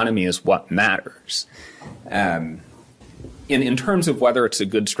autonomy is what matters. In terms of whether it's a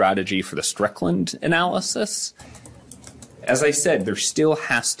good strategy for the Strickland analysis, as I said, there still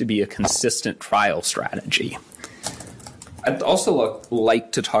has to be a consistent trial strategy. I'd also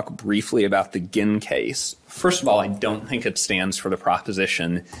like to talk briefly about the Ginn case. First of all, I don't think it stands for the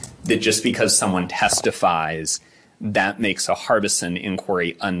proposition that just because someone testifies, that makes a Harbison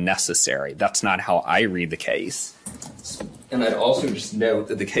inquiry unnecessary. That's not how I read the case. And I'd also just note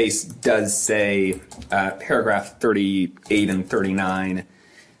that the case does say, paragraph 38 and 39,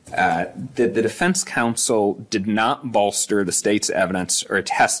 that the defense counsel did not bolster the state's evidence or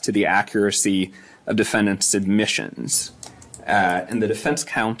attest to the accuracy of defendant's admissions. And the defense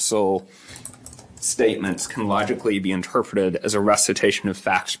counsel statements can logically be interpreted as a recitation of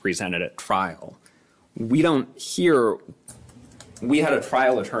facts presented at trial. We had a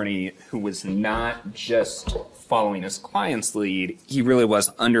trial attorney who was not just following his client's lead, he really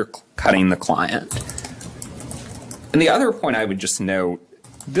was undercutting the client. And the other point I would just note,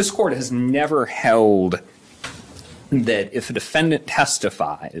 this court has never held that if a defendant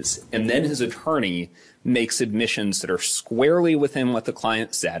testifies and then his attorney makes admissions that are squarely within what the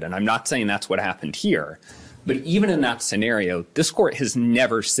client said, and I'm not saying that's what happened here, but even in that scenario, this court has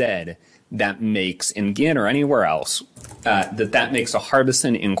never said that makes, in Ginn or anywhere else, that makes a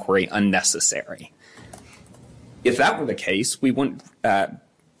Harbison inquiry unnecessary. If that were the case, we wouldn't, let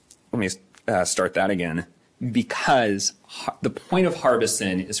me start that again, because the point of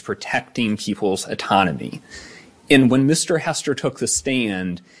Harbison is protecting people's autonomy. And when Mr. Hester took the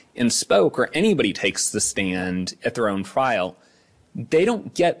stand and spoke, or anybody takes the stand at their own trial, they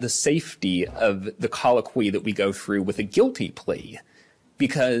don't get the safety of the colloquy that we go through with a guilty plea,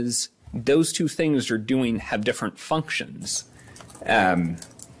 because those two things have different functions.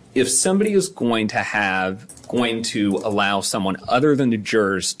 If somebody is going to allow someone other than the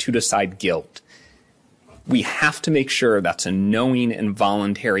jurors to decide guilt, we have to make sure that's a knowing and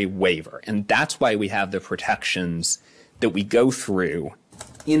voluntary waiver. And that's why we have the protections that we go through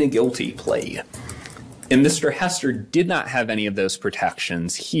in a guilty plea. And Mr. Hester did not have any of those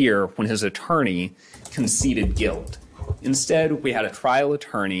protections here when his attorney conceded guilt. Instead, we had a trial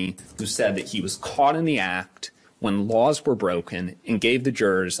attorney who said that he was caught in the act when laws were broken and gave the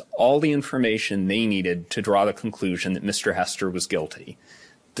jurors all the information they needed to draw the conclusion that Mr. Hester was guilty.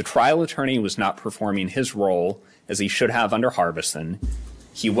 The trial attorney was not performing his role as he should have under Harbison.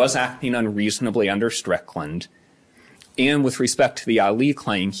 He was acting unreasonably under Strickland. And with respect to the Ali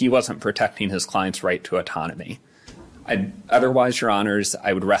claim, he wasn't protecting his client's right to autonomy. Otherwise, Your Honors,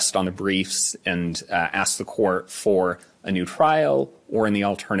 I would rest on the briefs and ask the court for a new trial or, in the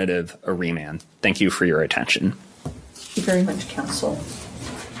alternative, a remand. Thank you for your attention. Thank you very much, counsel.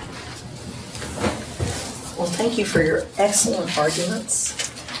 Well, thank you for your excellent arguments.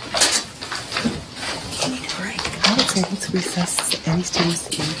 I would say let's recess any students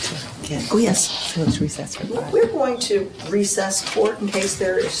that need to get. Oh, yes. So let's recess for 5. We're going to recess court in case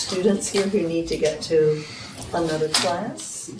there are students here who need to get to another class.